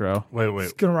badass intro. Wait.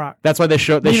 It's gonna rock. That's why they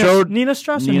showed Nina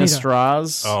Strauss. Or Nina Nita?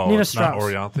 Strauss. Oh, Nina it's not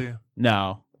Strauss. Orianthi?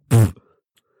 No,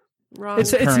 wrong.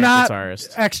 It's current not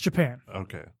guitarist. ex Japan.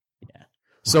 Okay.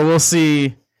 So we'll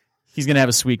see. He's gonna have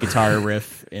a sweet guitar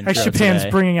riff. Ex Japan's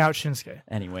today. bringing out Shinsuke.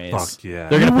 Anyways, Fuck yeah.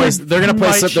 they're gonna You play. would- They're gonna you play.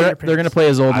 might They're shit your gonna pants. play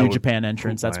his old I New would Japan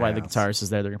entrance. poop That's my why the ass. guitarist is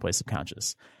there. They're gonna play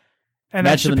Subconscious. And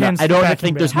Match of the night. Japan's I don't backing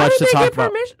think there's band. How much did to they talk get about.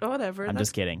 permission? Oh, whatever. I'm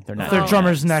just kidding. They're not. Their doing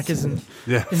drummer's that. neck is in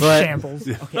Yeah. But- shambles.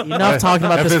 Enough talking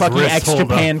about If this his fucking wrists ex hold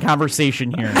Japan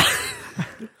conversation here.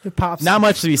 It pops. Not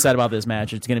much to be said about this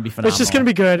match. It's going to be phenomenal. It's just gonna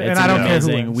be good, and It's I don't gonna be care who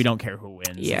amazing. wins. We don't care who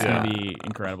wins. It's Yeah. going to be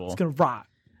incredible. It's gonna rock.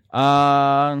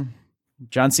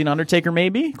 John Cena Undertaker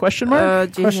maybe? Question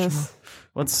mark. Jesus.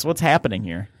 What's happening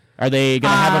here? Are they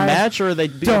going to have a I match, or are they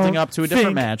building up to a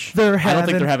different match? I I don't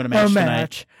think they're having a match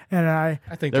tonight. And I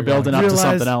think They're building up to realized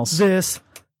something else. This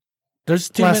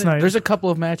There's last night. There's a couple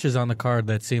of matches on the card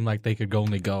that seem like they could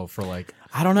only go for like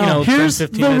I don't know. you know, 10, Here's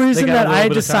 15 the minutes. They reason got a that little I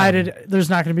bit of time. decided there's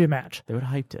not going to be a match. They would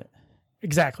have hyped it.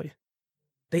 Exactly.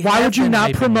 They Why have would you been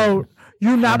not hyping promote?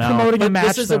 You're not I know. promoting a But match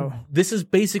this is though. this is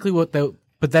basically what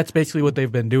that's basically what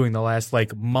they've been doing the last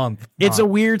like month. It's a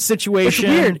weird situation.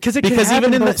 It's weird, 'cause it can because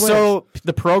happen even in both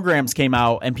the programs came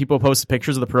out and people posted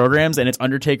pictures of the programs and it's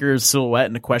Undertaker's silhouette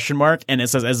and a question mark and it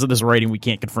says as of this writing we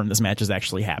can't confirm this match is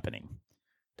actually happening.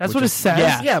 That's what it says.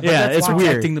 Yeah, but that's it's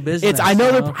protecting weird. the business, I know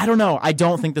you they're. know? I don't know. I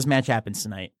don't think this match happens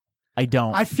tonight. I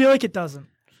don't. I feel like it doesn't.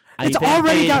 I It's think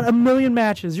already they- got a million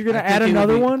matches. You're going to add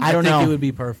another one? I don't think know. it would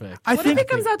be perfect. I What think if it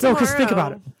comes out no, because think tomorrow?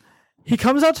 about it. He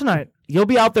comes out tonight. He'll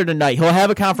be out there tonight. He'll have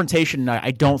a confrontation tonight.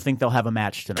 I don't think they'll have a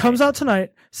match tonight. Comes out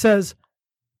tonight. Says,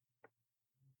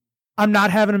 "I'm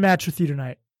not having a match with you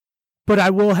tonight, but I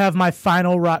will have my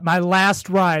final ride, my last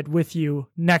ride with you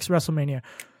next WrestleMania."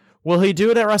 Will he do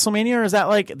it at WrestleMania, or is that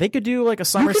like they could do like a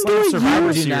You can SummerSlam do a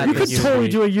Survivor year. Series? You could totally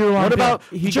do a year-long. What about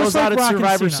thing. he Just goes out like at Rock and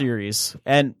Survivor Cena. Series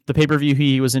and the pay per view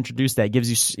he was introduced at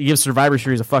gives Survivor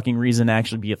Series a fucking reason to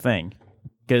actually be a thing.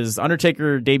 Because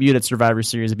Undertaker debuted at Survivor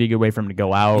Series, it'd be a good way for him to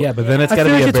go out. Yeah, but then it's I got to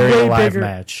feel be like a it's very way live bigger.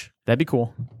 match. That'd be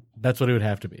cool. That's what it would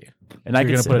have to be. And I You're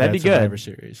can gonna say put it that'd at be Survivor good.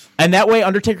 Series. And that way,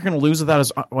 Undertaker can lose without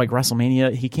his like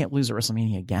WrestleMania. He can't lose at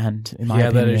WrestleMania again. In my Yeah,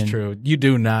 opinion. that is true. You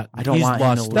do not. I don't he's want him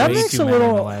lost to lose. That way makes too a many in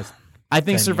little- the last I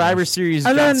think 10 Survivor years. Series.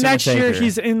 And John then Cena next year Taker.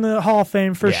 he's in the Hall of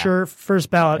Fame for Yeah. sure.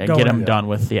 First ballot And going. get him done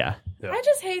with. Yeah. I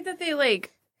just hate that they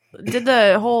like did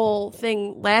the whole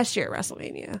thing last year at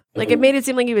WrestleMania. Like it made it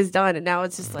seem like he was done, and now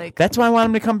it's just like That's why I want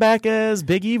him to come back as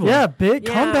Big Evil. Yeah, big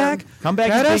Yeah. comeback. Come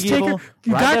back Badass as Big Taker. Evil.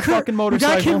 You Ride got that fucking You got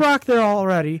motorcycle. Kid Rock there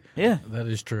already. Yeah. That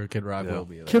is true. Kid Rock will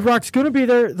be there. Kid Rock's gonna be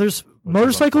there. There's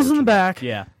motorcycles in the back.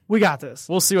 Yeah. We got this.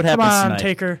 We'll see what Come happens on, tonight.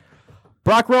 Taker.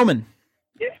 Brock Roman.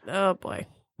 oh boy.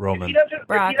 Roman. If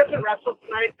he doesn't wrestle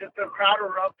tonight, does the crowd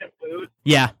erupt and boo?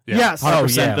 Yeah. Yes.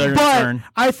 100%. They're But gonna turn.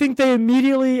 I think they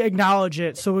immediately acknowledge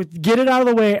it, so get it out of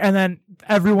the way, and then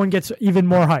everyone gets even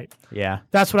more hype. Yeah.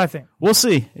 That's what I think. We'll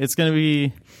see. It's going to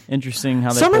be interesting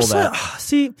how they pull SummerSlam. that.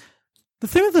 See, the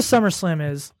thing with the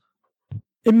SummerSlam is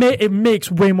it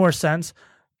makes way more sense,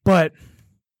 but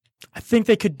I think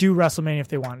they could do WrestleMania if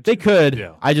they wanted to. They could.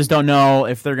 Yeah. I just don't know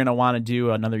if they're going to want to do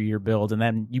another year build, and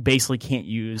then you basically can't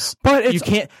use. But it's, you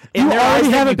can't. You in their already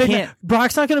eyes, have you a big. can't.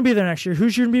 Brock's not going to be there next year.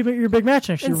 Who's going to be your big match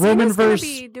next year? And Roman Cena's gonna versus.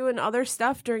 be doing other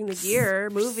stuff during the year,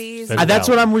 movies. That's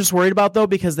what I'm just worried about though,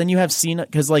 because then you have Cena.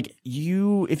 Because like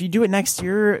if you do it next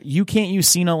year, you can't use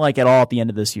Cena like at all at the end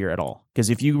of this year at all. Because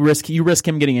if you risk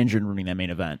him getting injured ruining that main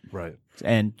event, right?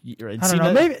 And I don't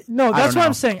know. Maybe that's what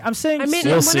I'm saying. I'm saying. I mean,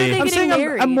 We'll when see. are they I'm getting saying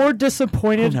married? I'm more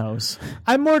disappointed. Who knows?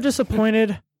 I'm more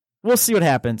disappointed. We'll see what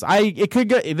happens.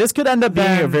 This could end up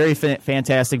being a very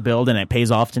fantastic build, and it pays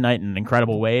off tonight in an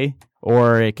incredible way.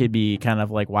 Or it could be kind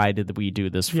of like, why did we do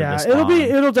this for this long?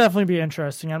 It'll definitely be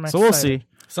interesting. I'm So we'll excited. see.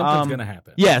 Something's gonna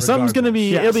happen. Yeah, something's gonna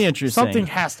be. Yes. It'll be interesting. Something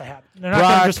has to happen. They're not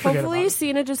going to just forget about Hopefully, it.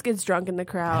 Cena just gets drunk in the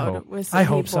crowd with some I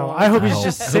hope people. so. I hope he's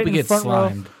just I hope sitting he in gets front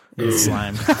slimed.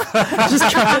 Slime.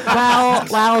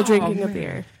 while drinking a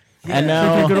beer. And row.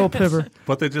 now, Good old Pibber.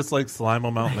 But they just like slime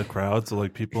them out in the crowd, so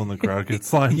like people in the crowd get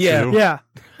slimed Yeah. too. Yeah.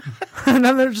 And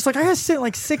then they're just like, I gotta sit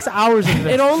like 6 hours in this.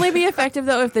 It'd only be effective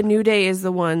though if the New Day is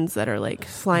the ones that are like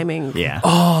sliming. yeah.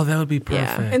 Oh, that would be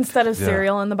perfect. Yeah. Instead of Yeah.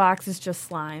 cereal in the box, it's just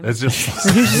slime. It's just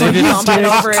Dump it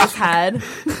over his head.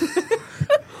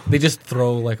 They just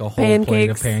throw like a whole plate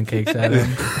of pancakes at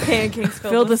him. Pancakes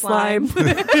Filled with slime.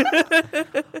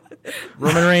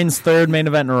 Roman Reigns' third main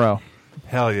event in a row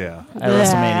hell yeah. at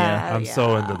WrestleMania. I'm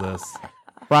so into this.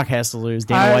 Brock has to lose.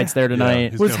 Dana White's there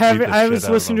tonight. he's was gonna beat having the I shit was out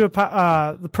of listening to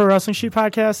him. the Pro Wrestling Sheet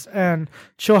podcast, and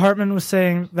Chill Hartman was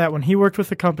saying that when he worked with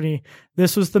the company,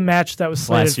 this was the match that was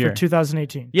slated Last year. for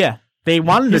 2018. Yeah, they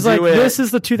wanted He's to like, do it. this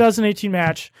is the 2018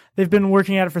 match. They've been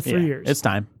working at it for 3 Yeah, years. It's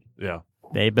time. Yeah.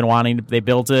 They've been wanting. They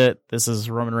built it. This is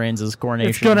Roman Reigns'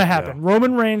 coronation. It's gonna happen.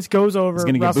 Roman Reigns goes over. He's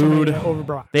gonna get WrestleMania booed. over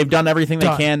Brock. They've done everything they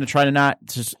Done. can to try to not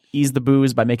just ease the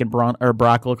booze by making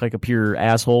Brock look like a pure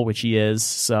asshole, which he is.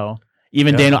 So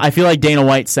even Dana, I feel like Dana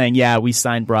White saying, "Yeah, we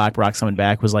signed Brock. Brock's coming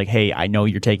back." Was like, "Hey, I know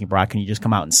you're taking Brock. Can you just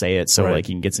come out and say it so Right. like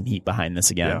you can get some heat behind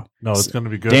this again?" Yeah. No, it's gonna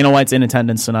be good. Dana White's in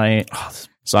attendance tonight.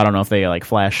 So I don't know if they like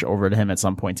flash over to him at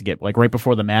some point to get like right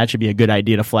before the match. It'd be a good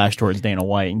idea to flash towards Dana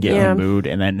White and get him booed,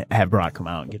 and then have Brock come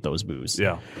out and get those boos.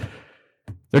 Yeah.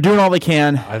 They're doing all they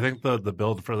can. I think the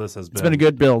build for this has been, It's been a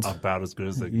good build. about as good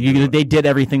as they can do it. They did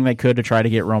everything they could to try to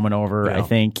get Roman over. Yeah. I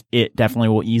think it definitely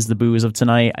will ease the boos of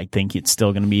tonight. I think it's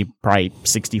still going to be probably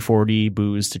 60-40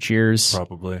 boos to cheers.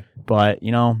 Probably. But,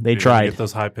 you know, they You're gonna tried. get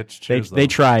those high-pitched cheers, They though.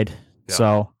 tried. Yeah.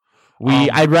 So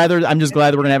I'm just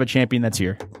glad that we're going to have a champion that's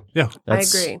here. Yeah. I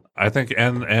agree. I think,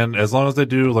 and as long as they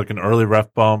do like an early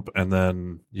ref bump and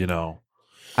then, you know,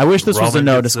 I wish this was a Roman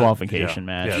no gets the- disqualification yeah,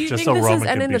 match. yeah, Do you just think so this is Roman can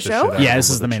ending beat the the show? shit out Yeah, of this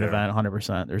him is the with main a chair. event,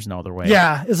 100%. There's no other way.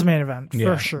 Yeah, it's a main event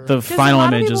Yeah. for sure. The 'Cause final a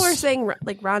lot of image people were is saying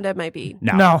like Ronda might be.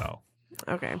 No.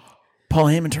 Okay. Paul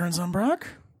Heyman turns on Brock.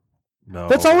 No.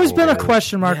 That's always been a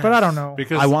question mark, but I don't know.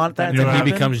 Because I want then that you to He have-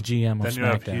 happen. becomes GM of Then you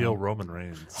have SmackDown. heel Roman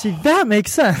Reigns. See, that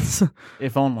makes sense.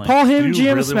 If only. Paul Do Heyman, you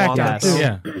GM of really want SmackDown. that, too. though?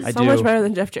 Yeah. I So do. much better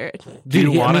than Jeff Jarrett. Do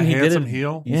you want a he did handsome it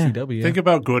heel? in Yeah. ECW. Think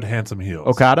about good handsome heels.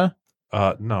 Okada?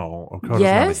 No, Okada's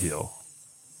Yes. not a heel.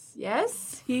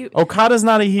 Yes. He. Okada's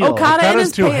not a heel. Okada in Okada's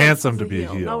his too pants handsome is to be a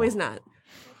heel. No, he's not.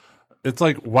 It's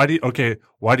like why do you The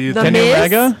think Miz?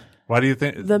 Omega? why do you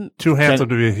think The- too handsome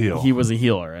to be a heel? He was a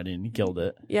heel already and he killed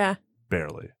it. Yeah.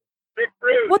 Barely. Rick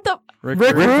Rude. What the? Rick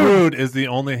Rick Rude. Rude is the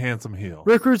only handsome heel.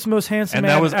 Rick Rude's the most handsome And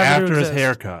man that was ever to after his exist.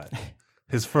 haircut.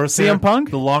 His first CM hair, Punk?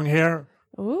 the long hair,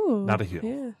 Ooh. not a heel.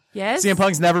 Yeah. Yes. CM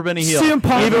Punk's never been a heel. CM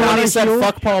Punk Even not when he a said heel?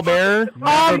 fuck Paul Bearer.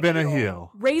 Never been a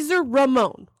heel. Razor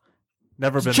Ramon.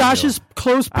 Never been Josh's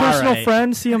close All personal right.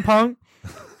 friend, CM Punk.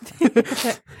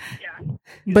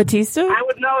 Batista. I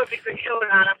would know if he's a heel or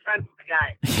not. I'm friends with the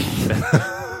guy.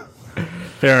 a heel.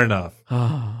 Fair enough.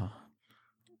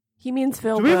 He means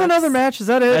Phil. Do we have Brooks. another match? Is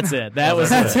that it? That's it. That was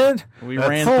That's it. We That's-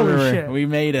 ran Holy through shit. it. We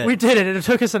made it. We did it. It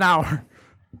took us an hour.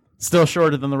 Still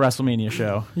shorter than the WrestleMania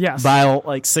show. Yes. By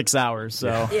like 6 hours.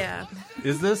 So Yeah.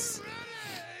 Is this?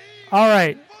 All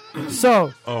right.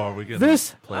 So Oh, are we getting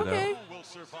This- played Okay.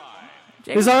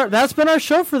 out? that's been our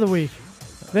show for the week.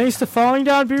 Thanks to Falling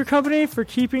Down Beer Company for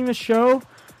keeping the show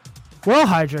well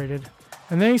hydrated,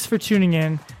 and thanks for tuning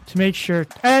in. Make sure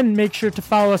to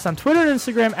follow us on Twitter and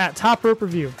Instagram at Top Rope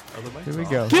Review. here we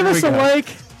go. Give Here us we a go. like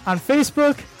on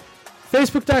Facebook,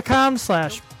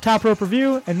 facebook.com/Top Top Rope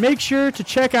Review, and make sure to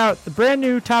check out the brand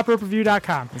new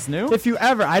TopRopeReview.com. It's new? If you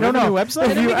ever, I don't We have know, a new website?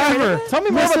 if you ever Tell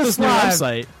me more miss about us this new live,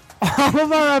 website. all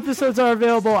of our episodes are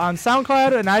available on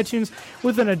SoundCloud and iTunes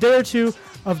within a day or two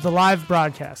of the live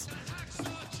broadcast.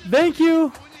 Thank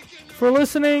you for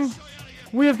listening.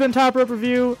 We have been Top Rope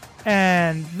Review,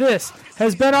 and this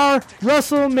has been our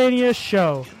WrestleMania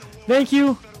show. Thank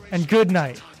you, and good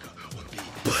night.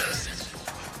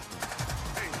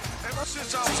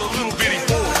 Since I was a little bitty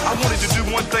boy, I wanted to do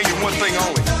one thing and one thing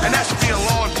only, and that's to be a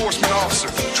law